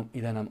neistinom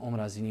i da nam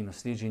omrazi njeno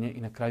slijeđenje.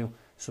 I na kraju,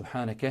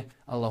 subhaneke,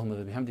 Allahumma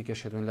da bihamdike,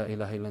 šedu in la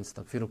ilaha illa anta,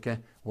 astaghfiruke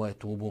wa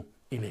etubu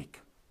ilaik.